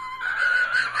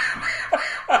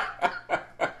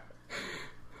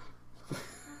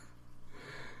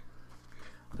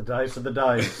 The dice are the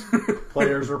dice.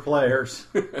 Players are players.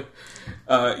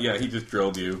 Yeah, he just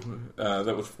drilled you.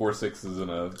 That was 4 6s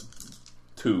and a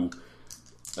 2,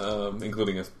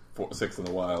 including a 6 in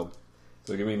the wild.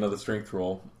 So give me another strength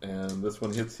roll, and this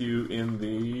one hits you in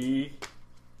the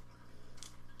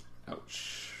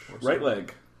right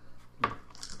leg.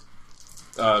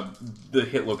 The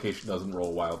hit location doesn't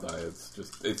roll wild die. It's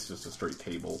just a straight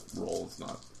table roll. It's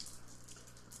not.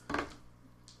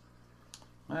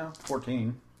 Well,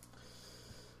 14.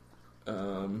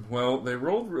 Well, they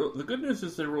rolled. The good news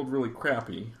is they rolled really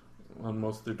crappy on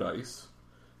most of their dice.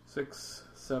 6,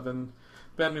 7.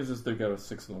 Bad news is they got a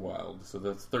 6 in the wild, so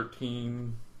that's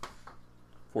 13,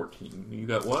 14. You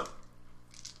got what?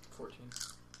 14.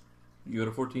 You got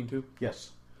a 14 too?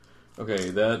 Yes. Okay,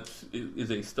 that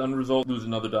is a stun result. Lose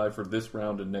another die for this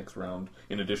round and next round,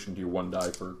 in addition to your 1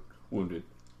 die for wounded.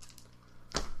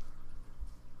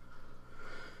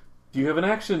 Do you have an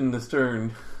action this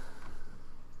turn?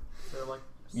 They're like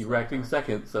You were acting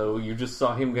second, so you just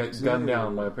saw him get gunned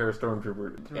down by a pair of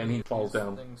stormtroopers, Can and we he falls use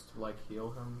down. things to like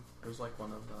heal him? There's like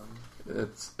one of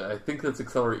them. I think that's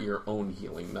accelerate your own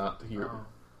healing, not your. Oh.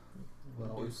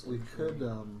 Well, Use we could.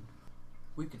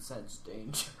 We could sense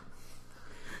danger.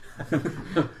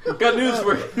 Got news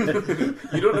for you.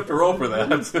 You don't have to roll for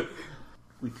that.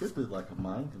 We could do like a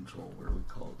mind control where we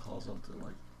calls them to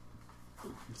like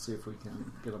see if we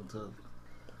can get them to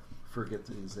forget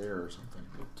that he's there or something.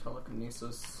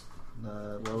 Telekinesis.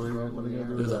 What are we gonna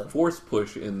do with There's a that? force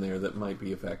push in there that might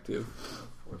be effective.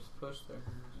 Force push there.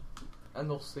 And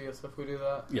they'll see us if we do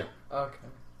that? Yeah. Okay.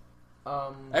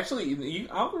 Actually,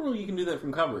 algorithm you can do that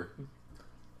from cover.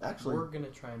 Actually, we're gonna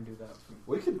try and do that.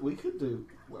 we could do.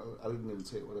 Well, I didn't even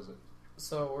say it. What is it?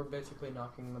 So we're basically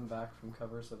knocking them back from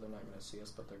cover, so they're not gonna see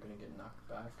us, but they're gonna get knocked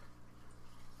back.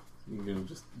 You can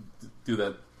just do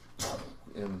that.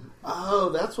 And Oh,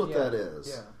 that's what Yeah, that is.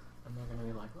 Yeah. And they're gonna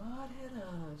be like, "What hit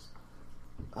us?"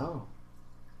 Oh.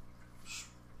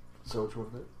 So which one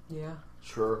of it? Yeah.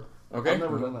 Sure. okay, I've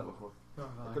never done that before. Oh,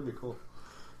 That could be cool.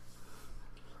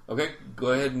 okay.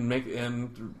 Go ahead and make.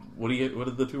 And what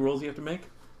are the two rolls you have to make?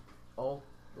 Well,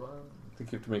 I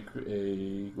think you have to make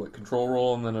a control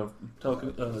roll and then a That's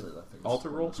it, I think it's alter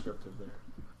roll. descriptive there.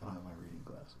 I don't have my reading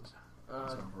glasses,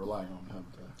 so I'm relying on him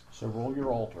to. So roll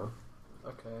your altar,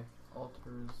 okay.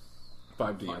 Alters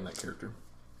 5D on that character.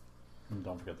 and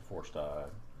don't forget the force die.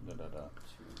 Da, da,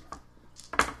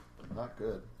 da. 2. Not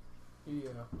good. Yeah.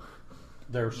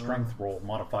 Their strength roll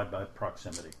modified by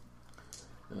proximity.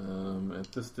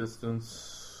 At this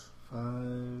distance,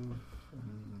 5,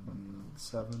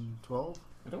 7, 12.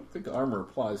 I don't think armor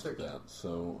applies to 13. that.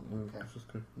 So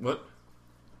Okay. what?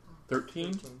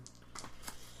 13?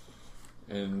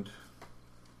 And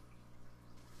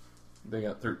they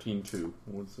got 13 too.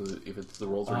 What's the if it's the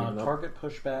rolls are even up? Target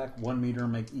pushback 1 meter.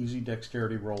 Make easy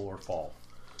dexterity roll or fall.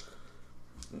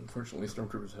 Unfortunately,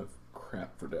 stormtroopers have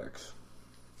crap for dex.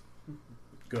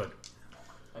 Good.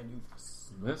 I knew this.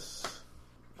 This.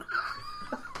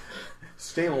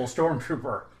 Stable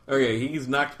stormtrooper. Okay, he's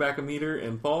knocked back a meter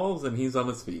and falls, and he's on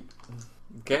his feet.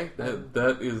 Okay,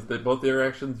 that is that both their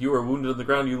actions. You are wounded on the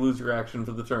ground. You lose your action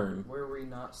for the turn. Were we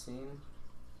not seen?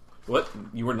 What?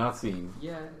 You were not seen.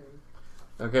 Yeah.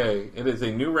 Okay, it is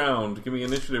a new round. Give me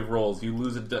initiative rolls. You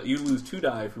lose you lose 2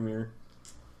 die from your.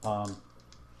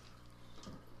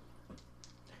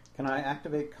 Can I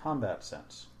activate combat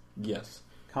sense? Yes.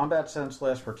 Combat sense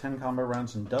lasts for 10 combat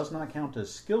rounds and does not count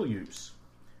as skill use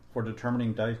for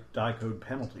determining die code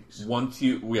penalties. Once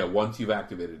you've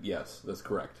activated, yes, that's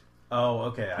correct. Oh,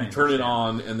 okay. You turn it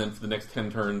on, and then for the next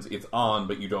 10 turns, it's on,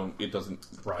 but it doesn't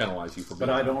Right. penalize you for. But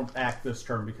being I on. don't act this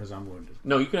turn because I'm wounded.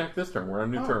 No, you can act this turn. We're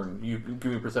on a new turn. You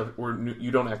give me perception.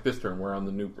 You don't act this turn. We're on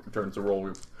the new turn. So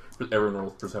roll. Everyone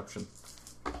rolls perception.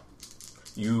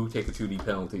 You take a 2D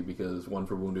penalty because 1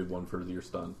 for wounded, 1 for your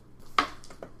stun.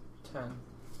 10.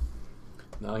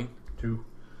 9. 2.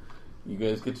 You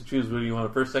guys get to choose whether you want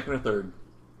a first, second, or third.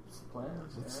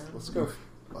 Plans. Let's go.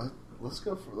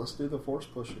 Let's do the force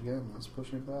push again. Let's push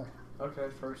him back. Okay,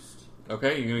 first.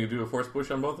 Okay, you're gonna do a force push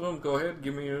on both of them. Go ahead.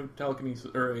 Give me a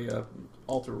telekinesis or a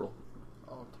alter roll.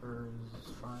 Alters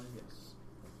 5, yes.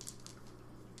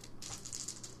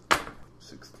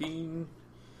 16.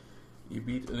 You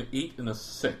beat an 8 and a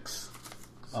 6.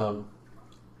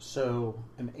 So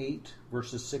an 8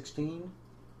 versus 16.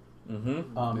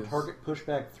 Mm-hmm. Target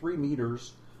pushback 3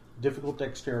 meters. Difficult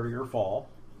dexterity or fall.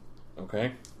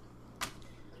 Okay.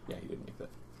 Yeah, you didn't make that.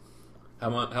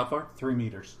 How far? 3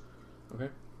 meters. Okay.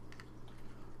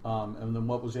 And then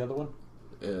what was the other one?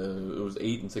 It was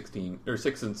 8 and 16, or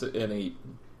 6 and 8.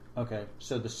 Okay,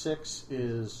 so the 6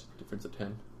 is Difference of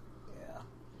 10.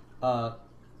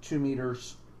 2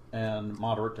 meters and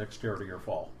moderate dexterity or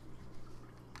fall.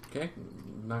 Okay,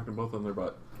 knocked them both on their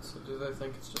butt. So do they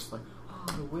think it's just like, oh,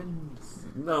 the winds?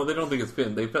 No, they don't think it's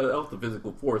Finn. They felt the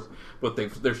physical force, but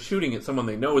they're shooting at someone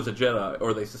they know is a Jedi,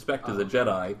 or they suspect is a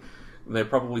Jedi. And they're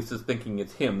probably just thinking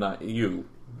it's him, not you.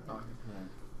 Okay.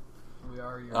 We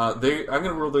are your... I'm going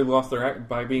to roll they lost their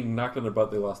by being knocked on their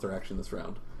butt. They lost their action this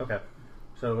round. Okay,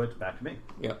 so it's back to me.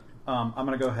 Yeah. I'm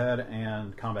going to go ahead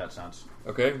and combat sense.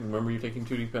 Okay. Remember, you're taking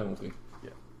 2D penalty. Yeah.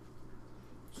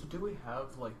 So do we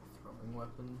have, like, throwing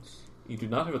weapons? You do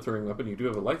not have a throwing weapon. You do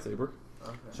have a lightsaber.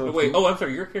 Okay. So Oh, wait. Oh, I'm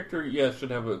sorry. Your character, should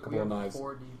have a couple we of have knives.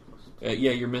 4D plus 2.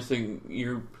 Yeah, you're missing.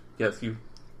 You're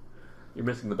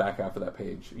missing the back half of that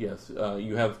page. Yes,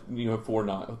 you have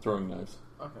 4 throwing knives,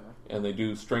 Okay. and they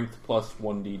do strength plus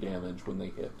 1d damage when they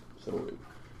hit. So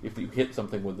if you hit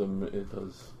something with them, it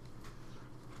does.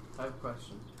 I have a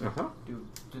question. Uh-huh. Do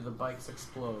the bikes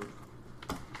explode?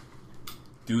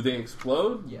 Do they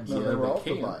explode? Yes. No, Yeah, they were they off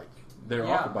the can. bike. they're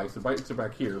off the bikes. The bikes are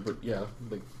back here, but yeah,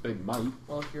 they might.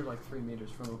 Well, if you're like 3 meters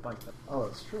from a bike, that Oh,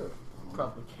 that's true.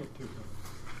 probably can't do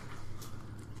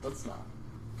that. Let's not.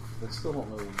 They still don't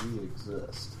know we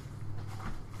exist.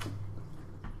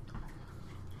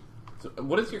 So,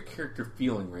 what is your character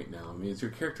feeling right now? I mean, is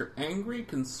your character angry,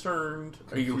 concerned?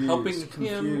 Are you helping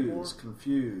him?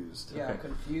 Confused. Yeah, Okay.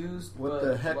 confused. What but,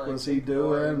 the heck like, was he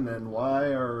doing, and why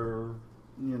are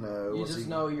You was just he,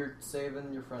 know you're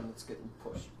saving your friend that's getting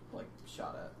pushed, like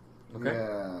shot at. Okay.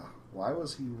 Yeah. Why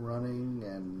was he running,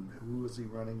 and who was he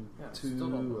running Yeah, to, still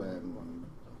don't know. and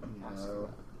Ask that.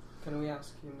 Can we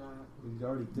ask you now? we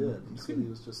already did. He said he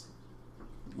was just.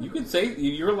 You can say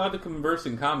you're allowed to converse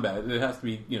in combat. It has to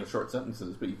be short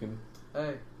sentences, but you can.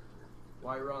 Hey,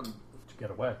 why run To get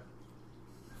away.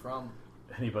 from?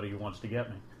 Anybody who wants to get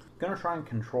me. Gonna try and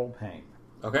control pain.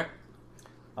 Okay.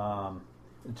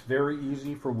 It's very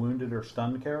easy for wounded or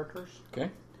stunned characters. Okay.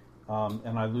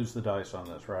 And I lose the dice on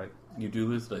this, right? You do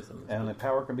lose dice on this. And the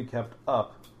power can be kept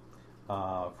up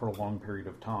for a long period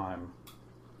of time.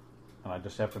 And I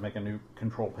just have to make a new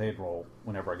control paid roll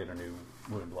whenever I get a new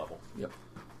wound level. Yep.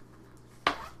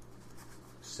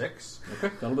 6.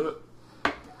 Okay, that'll do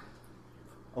it.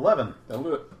 11. That'll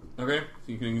do it. Okay, so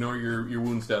you can ignore your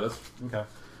wound status. Okay.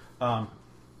 Can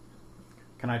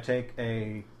I take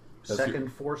a That's second your-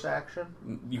 force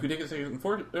action? You can take a second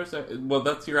force. Well,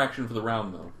 that's your action for the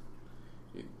round,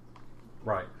 though.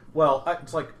 Right. Well,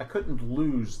 it's like I couldn't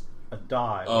lose a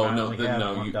die. Oh when I no, only had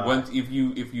no. one die. Once if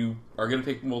you are going to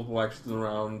take multiple actions in the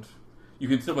round, you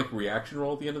can still make a reaction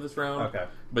roll at the end of this round. Okay.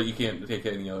 But you can't take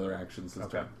any other actions this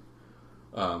Okay.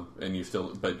 time. And you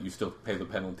still pay the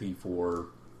penalty for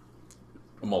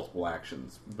multiple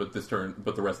actions. But the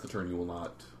rest of the turn, you will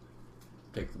not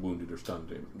take the wounded or stunned.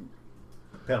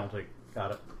 Penalty.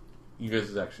 Got it. You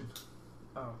guys' action.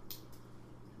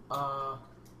 Oh.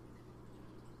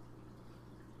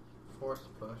 Force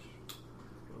push.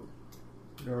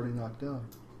 You're already knocked down.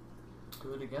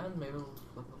 Do it again. Maybe we'll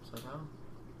flip upside down.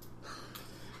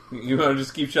 You want to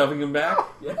just keep shoving them back?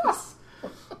 Yes.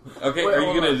 Okay. Wait, are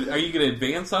hold you gonna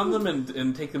advance on them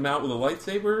and take them out with a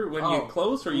lightsaber when you get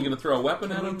close, or are you gonna throw a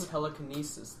weapon at Can we them?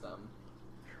 telekinesis them?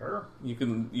 Sure.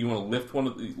 You want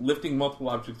to lifting multiple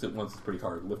objects at once is pretty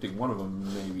hard. Lifting one of them,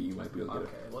 maybe you might be able to get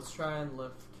Okay, let's try and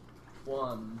lift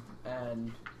one,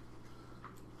 and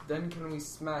then can we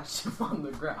smash him on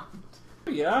the ground?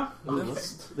 it. Yeah.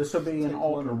 This will be an Take one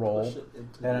alter and roll, push it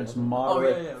into and the it's other.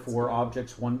 moderate yeah, that's for good.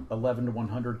 objects 11 to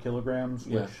 100 kilograms,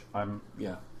 Yeah. which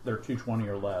Yeah. they're 220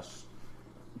 or less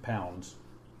pounds.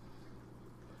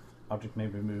 Object may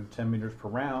be moved 10 meters per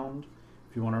round.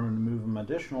 If you want to move them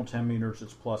additional 10 meters,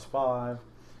 it's plus 5.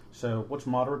 So what's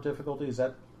moderate difficulty? Is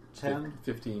that 10?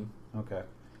 15. Okay.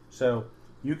 So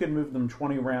you can move them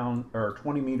 20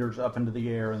 meters up into the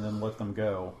air and then let them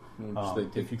go. They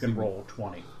take- If you can roll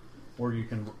 20. Or you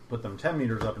can put them 10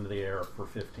 meters up into the air for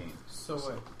 15. So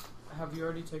wait, have you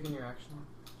already taken your action?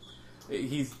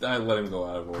 I let him go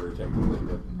out of order technically,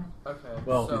 but Okay.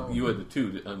 Well, so, you had the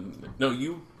two. No,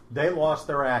 you. They lost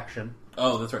their action.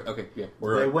 Oh, that's right. Okay, yeah,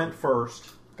 They went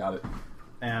first. Got it.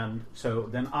 And so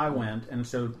then I went, and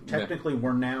so technically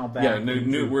we're now back. Yeah,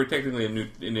 into- we're technically a new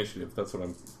initiative. That's what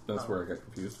That's where I got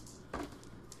confused.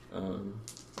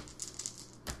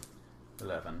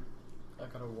 11. I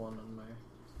got a 1 on my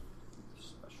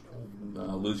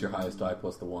special. Lose your highest die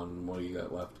plus the 1. What do you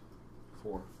got left?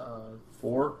 4.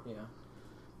 4. Yeah.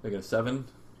 I got a 7.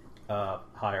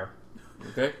 Higher.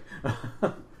 Okay.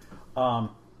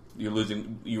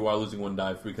 You are losing 1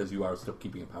 die because you are still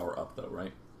keeping a power up, though,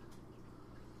 right?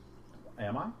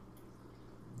 Am I?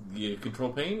 You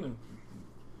control pain.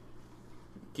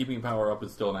 Keeping power up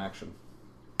is still an action.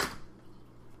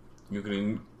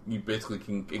 You basically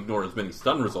can ignore as many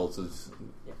stun results as,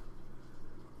 Yeah.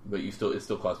 but it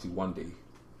still costs you 1d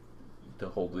to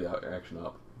hold the action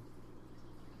up.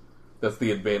 That's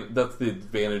the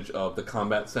advantage of the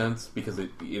combat sense, because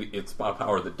it's a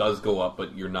power that does go up,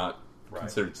 but you're not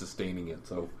considered sustaining it.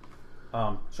 So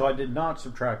I did not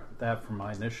subtract that from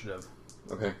my initiative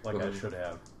okay, like well, I should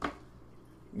have.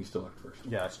 You still act first.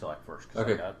 Yeah, I still act first. 'Cause I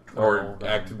Okay, got or 12,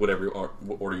 act and- whatever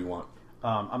order you want.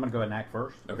 I'm going to go ahead and act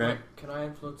first. Okay. Can I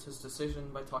influence his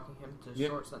decision by talking him to Yeah.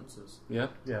 short sentences? Yeah.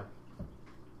 Yeah.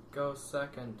 Go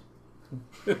second.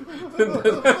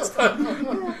 That's-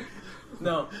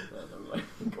 No.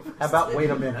 How about wait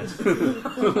a minute?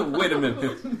 Wait a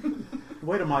minute.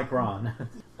 Wait a micron.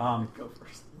 Go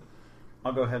first.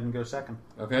 I'll go ahead and go second.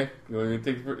 Okay, you want me to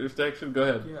take first action? Go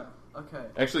ahead. Yeah. Okay.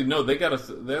 Actually, no, they got a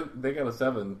 7. Yeah,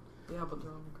 but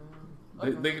they're on the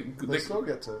ground. They Okay. They still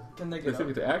get to. Can they they get still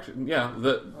up? get to action. Yeah,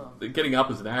 the getting up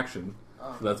is an action,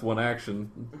 Oh. so that's 1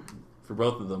 action for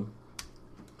both of them.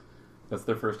 That's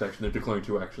their first action. They're declaring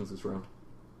 2 actions this round.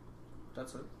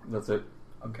 That's it. That's it.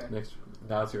 Okay. Next,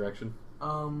 that's your action.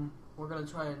 We're gonna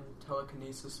try and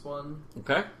telekinesis one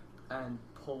Okay. and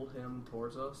pull him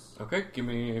towards us. Okay. Give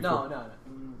me. No.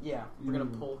 Yeah, we're gonna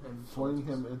You pull him. Fling towards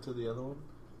him us. into the other one?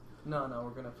 No,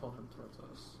 we're gonna pull him towards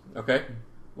us. Okay.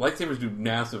 Lightsabers do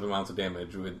massive amounts of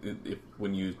damage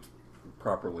when used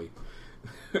properly.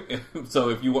 So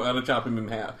if you want to chop him in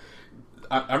half,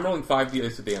 I'm rolling 5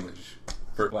 dice of damage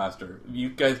for blaster. You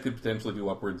guys could potentially do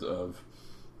upwards of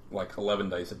like 11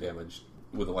 dice of damage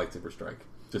with a lightsaber strike.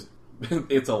 Just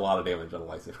it's a lot of damage on a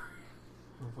lightsaber.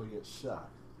 What if we get shot?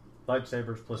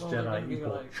 Lightsabers plus Well, they're gonna Jedi be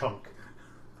equal like- chunk.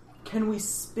 Can we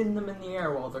spin them in the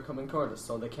air while they're coming toward us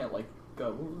so they can't like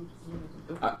go?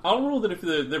 I'll roll that if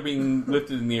they're being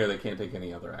lifted in the air, they can't take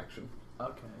any other action.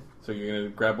 Okay. So you're gonna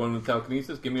grab one with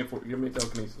telekinesis. Give me a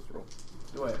telekinesis roll.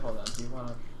 Wait, hold on. Do you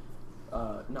want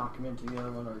to knock him into the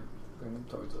other one or bring him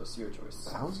towards us? Your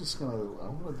choice. I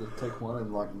wanted to take one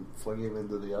and like fling him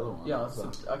into the other one. Yeah,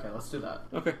 let's do that.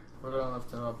 Okay. We're gonna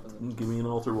lift him up and then Give me an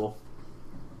altar roll.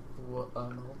 what,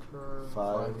 an altar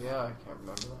 5. Yeah, I can't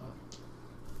remember that.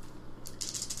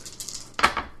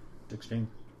 16.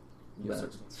 Yes,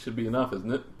 That should be enough,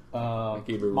 isn't it? I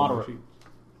gave her a Moderate. sheet.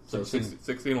 So 16.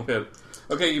 16 will hit.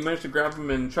 Okay, you managed to grab him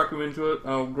and chuck him into it.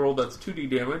 I'll roll that's 2d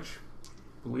damage,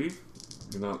 I believe.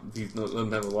 He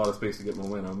doesn't have a lot of space to get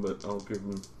momentum, but I'll give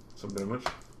him some damage.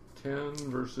 10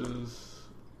 versus...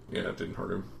 Yeah, it didn't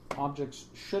hurt him. Objects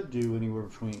should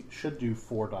do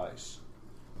 4 dice.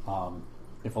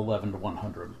 If 11 to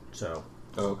 100. So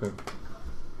Oh, okay.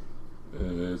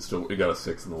 It got a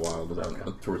 6 in the wild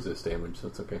Okay. towards this damage, so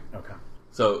it's okay. okay.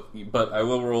 So, but I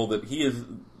will roll that he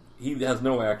has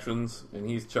no actions, and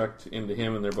he's chucked into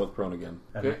him, and they're both prone again.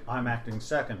 And Okay. I'm acting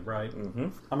second, right? Mm-hmm.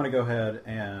 I'm going to go ahead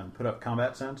and put up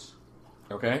combat sense.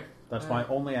 Okay. That's my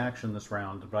only action this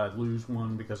round, but I lose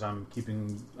one because I'm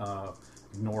keeping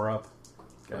ignore up.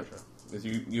 Gotcha. Is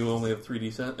you only have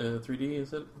 3D 3D,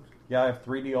 is it? Yeah, I have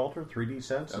 3D alter, 3D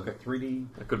sense, Okay. and 3D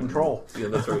I couldn't control. Yeah,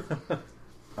 that's right.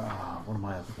 What am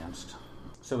I up against?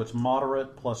 So it's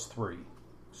moderate plus 3.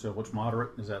 So what's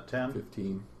moderate? Is that 10?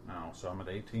 15. Oh, so I'm at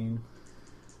 18.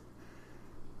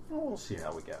 Well, we'll see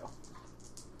how we go.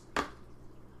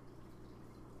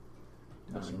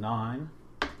 That's 9.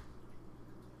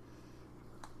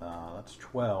 That's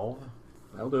 12.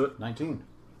 That'll do it. 19.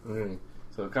 Okay.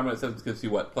 So combat sense gives you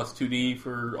what? Plus 2D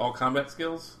for all combat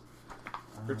skills?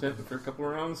 For a couple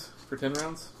of rounds? For 10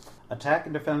 rounds? Attack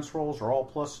and defense rolls are all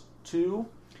plus 2.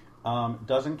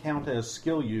 Doesn't count as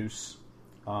skill use,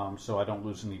 so I don't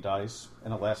lose any dice,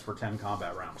 and it lasts for 10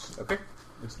 combat rounds. Okay.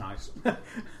 It's nice.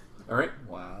 Alright.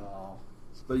 Wow.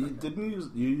 But didn't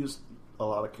you use a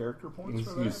lot of character points He's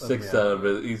for that? used 6 Yeah. out of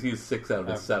it. He's used 6 out of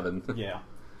his 7. Yeah.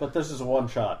 But this is a one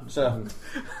shot, so.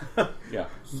 Yeah.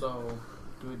 So,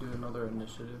 do we do another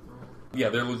initiative roll? Yeah,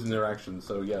 they're losing their actions,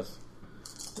 so yes.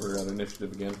 We're at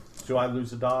initiative again. Do I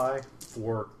lose a die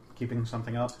for keeping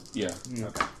something up? Yeah.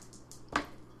 Okay.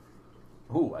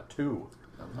 Ooh, a 2.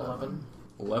 11.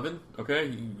 11? Okay,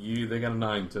 they got a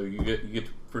 9, so you get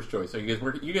first choice. So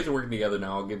you guys are working together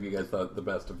now. I'll give you guys the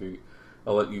best of you.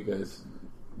 I'll let you guys.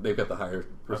 They've got the higher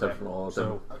perception roll.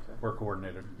 So Okay. we're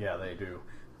coordinated. Yeah, they do.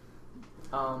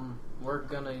 We're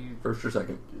gonna use First or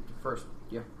second? first.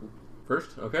 Yeah.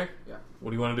 First? Okay. Yeah.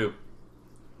 What do you want to do?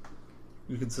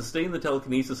 You can sustain the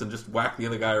telekinesis and just whack the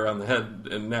other guy around the head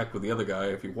and neck with the other guy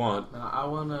if you want. I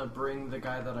want to bring the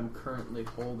guy that I'm currently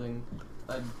holding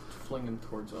and fling him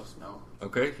towards us now.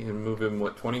 Okay, you can move him,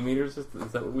 20 meters? Is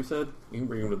that what we said? You can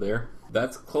bring him to there.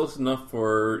 That's close enough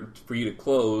for you to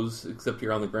close, except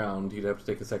you're on the ground. You'd have to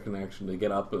take a second action to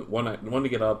get up. One to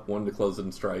get up, one to close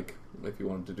and strike, if you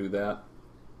wanted to do that.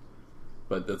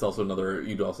 But that's also another...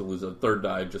 You'd also lose a third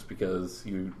die just because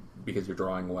you're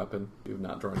drawing a weapon. You've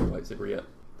not drawn your lightsaber yet.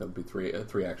 That would be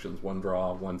three actions. One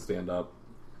draw, one stand up,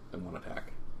 and one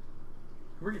attack.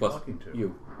 Who are you Plus, talking to?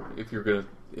 you.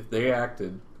 If they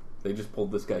acted, they just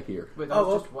pulled this guy here. Wait, that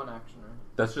was just one action, right?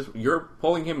 That's just... Your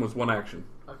pulling him was one action.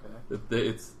 Okay.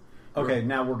 It's... Okay,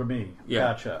 now we're to me. Yeah.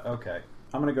 Gotcha. Okay.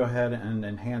 I'm going to go ahead and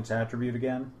enhance attribute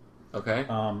again. Okay.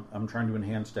 I'm trying to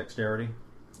enhance dexterity.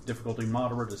 Difficulty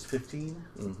moderate is 15.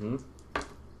 Mm-hmm.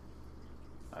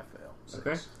 I fail. 6.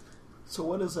 Okay. So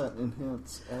what is that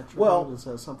enhance attribute? Well, is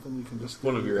that something you can just It's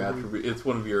one do of your every- attribute. It's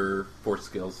one of your force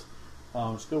skills.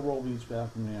 Skill roll these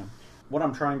back from yeah. What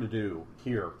I'm trying to do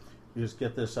here is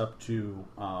get this up to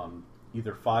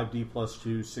either 5d plus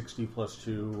 2, 6d plus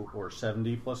 2, or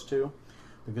 7d plus 2,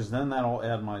 because then that'll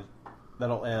add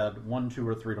that'll add 1, 2,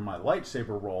 or 3 to my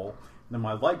lightsaber roll. Then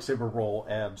my lightsaber roll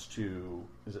adds to,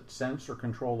 is it sense or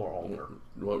control or alter?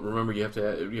 Well, remember you have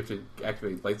to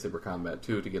activate lightsaber combat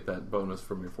too to get that bonus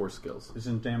from your force skills.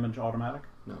 Isn't damage automatic?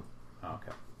 No, Oh,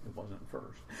 okay. It wasn't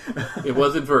first. it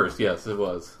was at first. Yes, it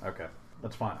was. Okay.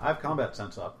 That's fine. I have combat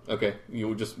sense up. Okay,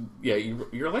 your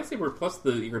lightsaber plus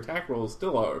your attack roll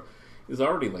is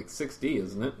already like 6D,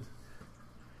 isn't it?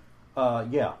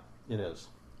 Yeah, it is.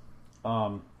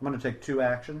 I'm going to take 2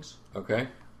 actions. Okay.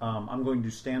 I'm going to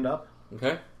stand up.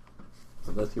 Okay.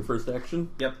 So that's your first action?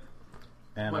 Yep.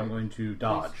 And I'm Wait. going to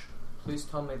dodge. Please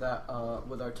tell me that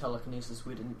with our telekinesis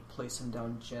we didn't place him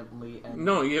down gently and...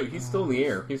 No, yeah, he's still in the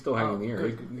air. He's still hanging in the air.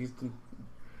 good.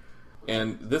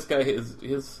 And this guy,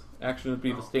 his action would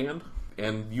be to stand.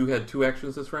 And you had 2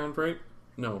 actions this round, right?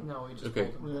 No. No, we just Okay.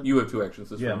 pulled him. You have 2 actions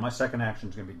this Yeah, round. my second action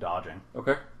is going to be dodging.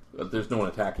 Okay. But there's no one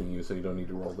attacking you, so you don't need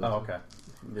to roll this. Oh, okay.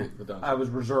 The dodge. I was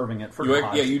reserving it for You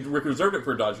dodge. you reserved it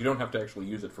for a dodge. You don't have to actually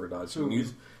use it for a dodge. So-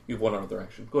 you have one other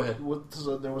action. Go ahead.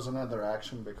 There was another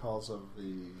action because of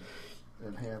the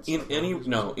enhanced. In abilities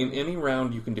or something? any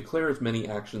round, you can declare as many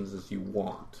actions as you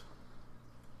want.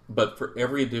 But for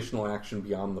every additional action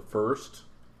beyond the first,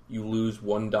 you lose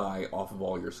 1 die off of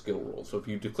all your skill rolls. So if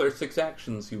you declare 6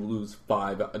 actions, you lose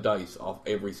 5 dice off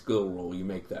every skill roll you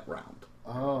make that round.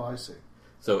 Oh, I see.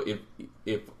 So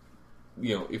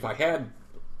if I had an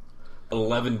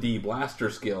 11D blaster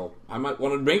skill, I might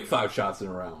want to make 5 shots in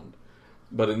a round.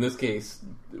 But in this case,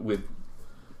 with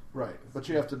Right, but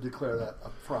you have to declare that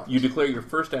up front. you declare your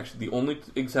first action. The only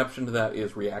exception to that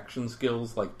is reaction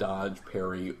skills like dodge,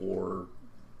 parry, or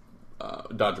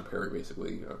dodge or parry,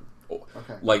 basically.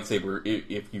 Okay. Lightsaber,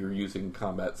 if you're using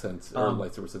combat sense or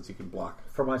lightsaber sense, you can block.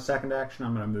 For my second action,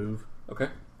 I'm going to move. Okay.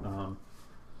 Um,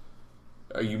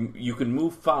 You can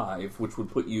move 5, which would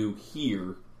put you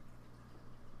here,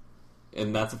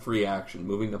 and that's a free action.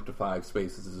 Moving up to 5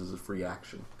 spaces is a free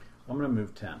action. I'm going to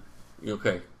move 10.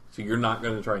 Okay, so you're not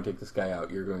going to try and take this guy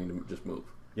out. You're going to just move.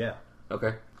 Yeah.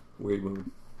 Okay, where are you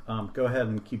moving? Go ahead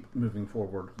and keep moving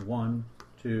forward. 1,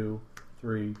 2,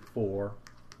 3, 4.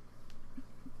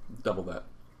 Double that.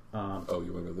 Um, Oh,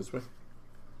 you want to go this way?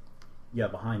 yeah,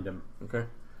 behind him. Okay.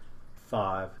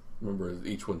 5. Remember,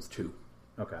 each one's 2.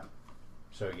 Okay.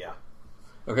 So, yeah.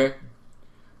 Okay.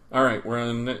 All right, we're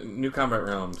on a new combat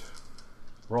round.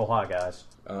 Roll high, guys.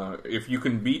 If you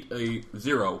can beat a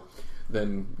 0,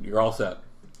 then you're all set.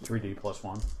 3D plus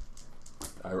 1.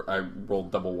 I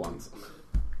rolled double ones.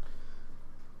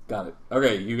 Got it.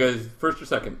 Okay, you guys, first or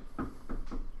second?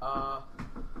 I'm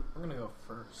gonna go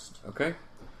first. Okay.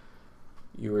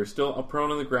 You are still up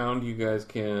prone on the ground. You guys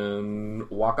can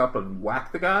walk up and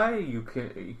whack the guy. You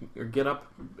can or get up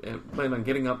and plan on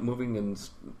getting up, moving, and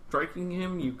striking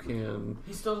him. You can.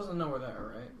 He still doesn't know where that,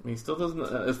 right? He still doesn't.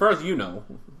 As far as you know,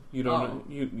 you don't.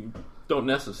 You don't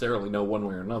necessarily know one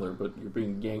way or another. But you're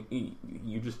being yanked.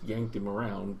 You just yanked him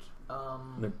around.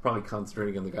 And they're probably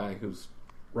concentrating on the guy who's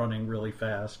Running really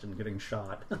fast and getting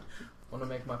shot. Want to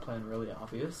make my plan really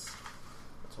obvious.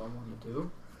 That's what I want to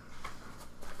do.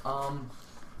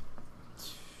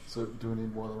 So, do we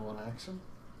need more than one action?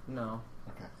 No.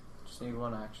 Okay. Just need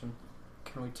 1 action.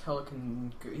 Can we tell?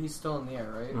 He's still in the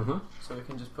air, right? Mm-hmm. So we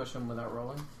can just push him without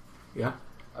rolling. Yeah.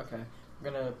 Okay.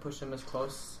 We're gonna push him as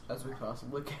close as we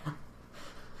possibly can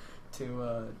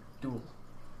to duel.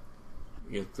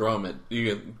 You throw him at.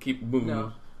 You can keep moving.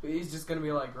 No, he's just gonna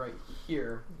be like right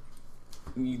here.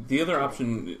 The other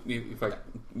option,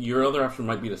 your other option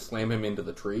might be to slam him into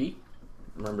the tree.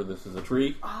 Remember, this is a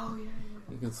tree. Oh yeah.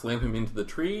 You can slam him into the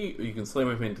tree, or you can slam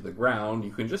him into the ground.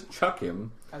 You can just chuck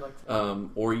him, I like that.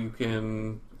 or you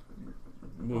can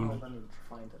move Oh, him let me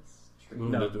find this tree.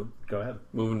 Move No, to go ahead.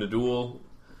 move him to duel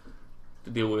to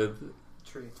deal with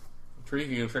Tree. tree.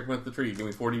 You can attack him with the tree. Give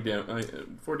me 40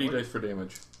 dice for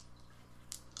damage,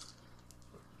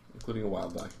 including a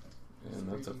wild die. And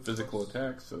that's a physical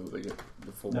attack, so they get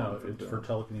the full No, amount of it's for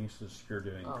telekinesis. You're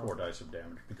doing Oh. 4 dice of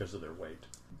damage because of their weight.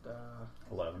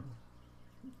 11.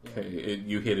 Yeah. Okay,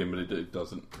 you hit him, but it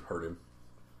doesn't hurt him.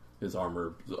 His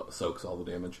armor soaks all the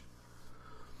damage.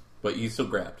 But he's still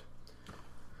grabbed.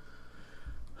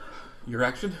 Your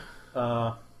action?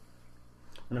 I'm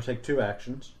going to take 2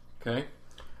 actions. Okay.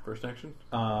 First action?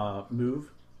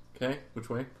 Move Okay. Which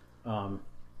way?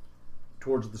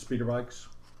 towards the speeder bikes.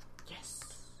 Yes.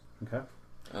 Okay.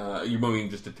 You're moving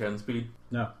just at 10 speed?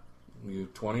 No. You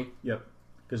have 20? Yep.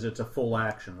 Because it's a full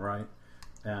action, right?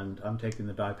 And I'm taking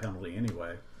the die penalty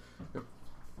anyway.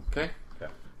 Okay.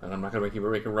 Okay. And I'm not going to make you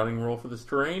make a running roll for this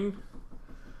terrain.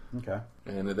 Okay.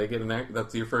 And they get an act.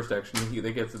 That's your first action.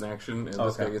 They get an action, and this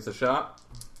Okay. guy gets a shot.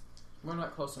 We're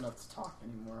not close enough to talk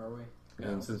anymore, are we?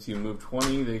 And since you move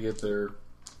 20, they get their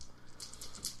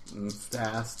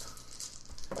fast.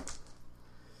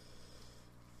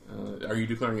 Are you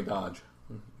declaring a dodge?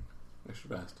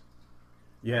 Extra fast.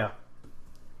 Yeah.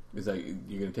 Is that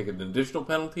you're going to take an additional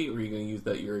penalty, or are you going to use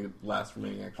that your last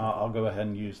remaining action? I'll go ahead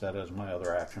and use that as my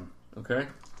other action. Okay.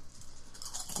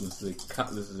 This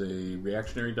is a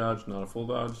reactionary dodge, not a full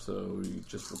dodge, so it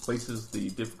just replaces the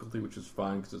difficulty, which is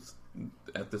fine because it's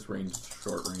at this range, it's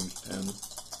short range 10.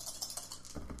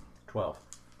 12.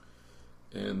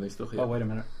 And they still hit. Oh, wait a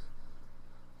minute.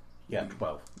 Yeah,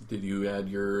 12. Did you add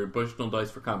your additional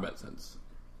dice for combat sense?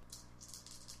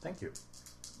 Thank you.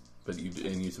 But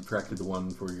you subtracted the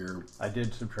one for your. I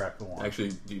did subtract the 1.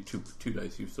 Actually, you two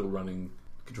dice. You're still running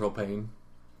control pain,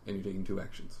 and you're taking 2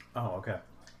 actions. Oh, okay.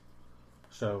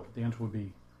 So the answer would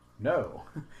be no.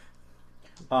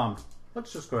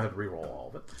 Let's just go ahead and re-roll all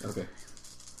of it. Okay.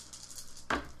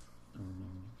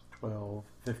 12,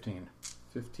 15.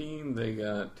 15. They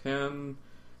got 10.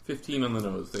 15 on the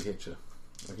nose. They hit you.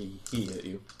 Or he hit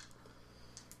you.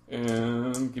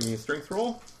 And give me a strength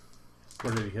roll.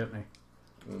 Where did he hit me?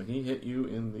 And he hit you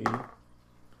in the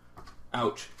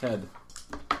ouch head.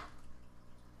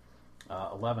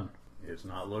 11. It's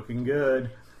not looking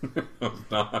good.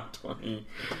 Not 20.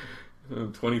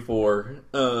 24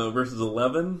 versus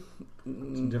 11.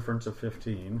 It's a difference of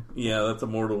 15. Yeah, that's a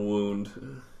mortal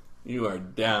wound. You are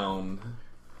down.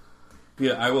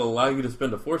 Yeah, I will allow you to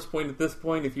spend a force point at this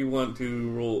point if you want to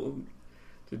roll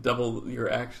to double your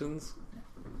actions,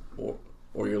 or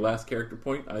your last character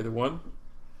point, either one.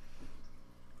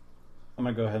 I'm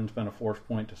going to go ahead and spend a force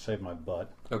point to save my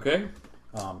butt. Okay.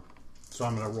 So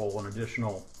I'm going to roll an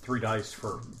additional 3 dice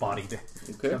for body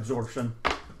absorption.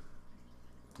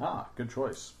 Good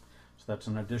choice. So that's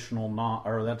an additional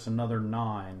that's another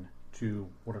 9 to,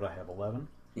 what did I have, 11?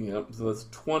 Yep, so that's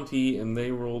 20, and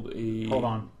they rolled a... Hold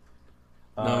on.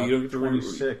 No, you don't get to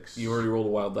 26. You already rolled a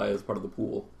wild die as part of the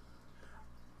pool.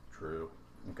 True.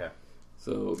 Okay.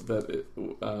 So that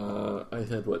I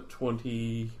had,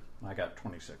 20... I got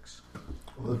 26.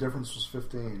 Well, the difference was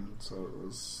 15, so it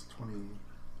was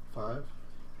 25?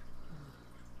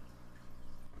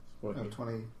 What? No,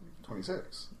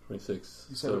 26. 26.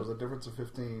 You said it was a difference of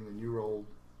 15, and you rolled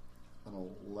an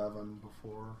 11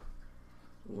 before.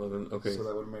 11, okay. So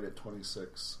that would have made it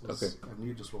 26. Okay. And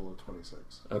you just rolled a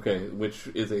 26. Okay, which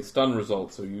is a stun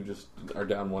result, so you just are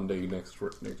down 1 day next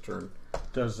turn.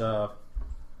 Does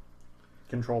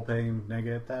control pain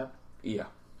negate that? Yeah.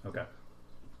 Okay.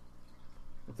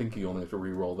 I think you only have to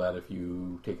re-roll that if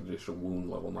you take additional wound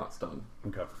level, not stun.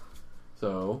 Okay.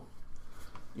 So,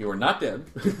 you are not dead.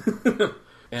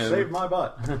 And save my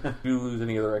butt. you lose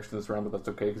any other action this round, but that's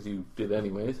okay because you did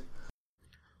anyways.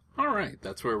 Alright,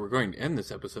 that's where we're going to end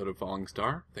this episode of Falling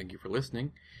Star. Thank you for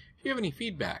listening. If you have any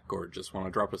feedback or just want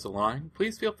to drop us a line,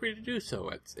 please feel free to do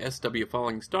so at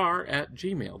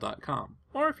swfallingstar@gmail.com.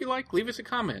 Or if you like, leave us a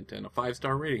comment and a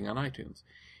 5-star rating on iTunes.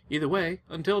 Either way,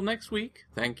 until next week,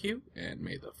 thank you, and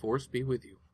may the Force be with you.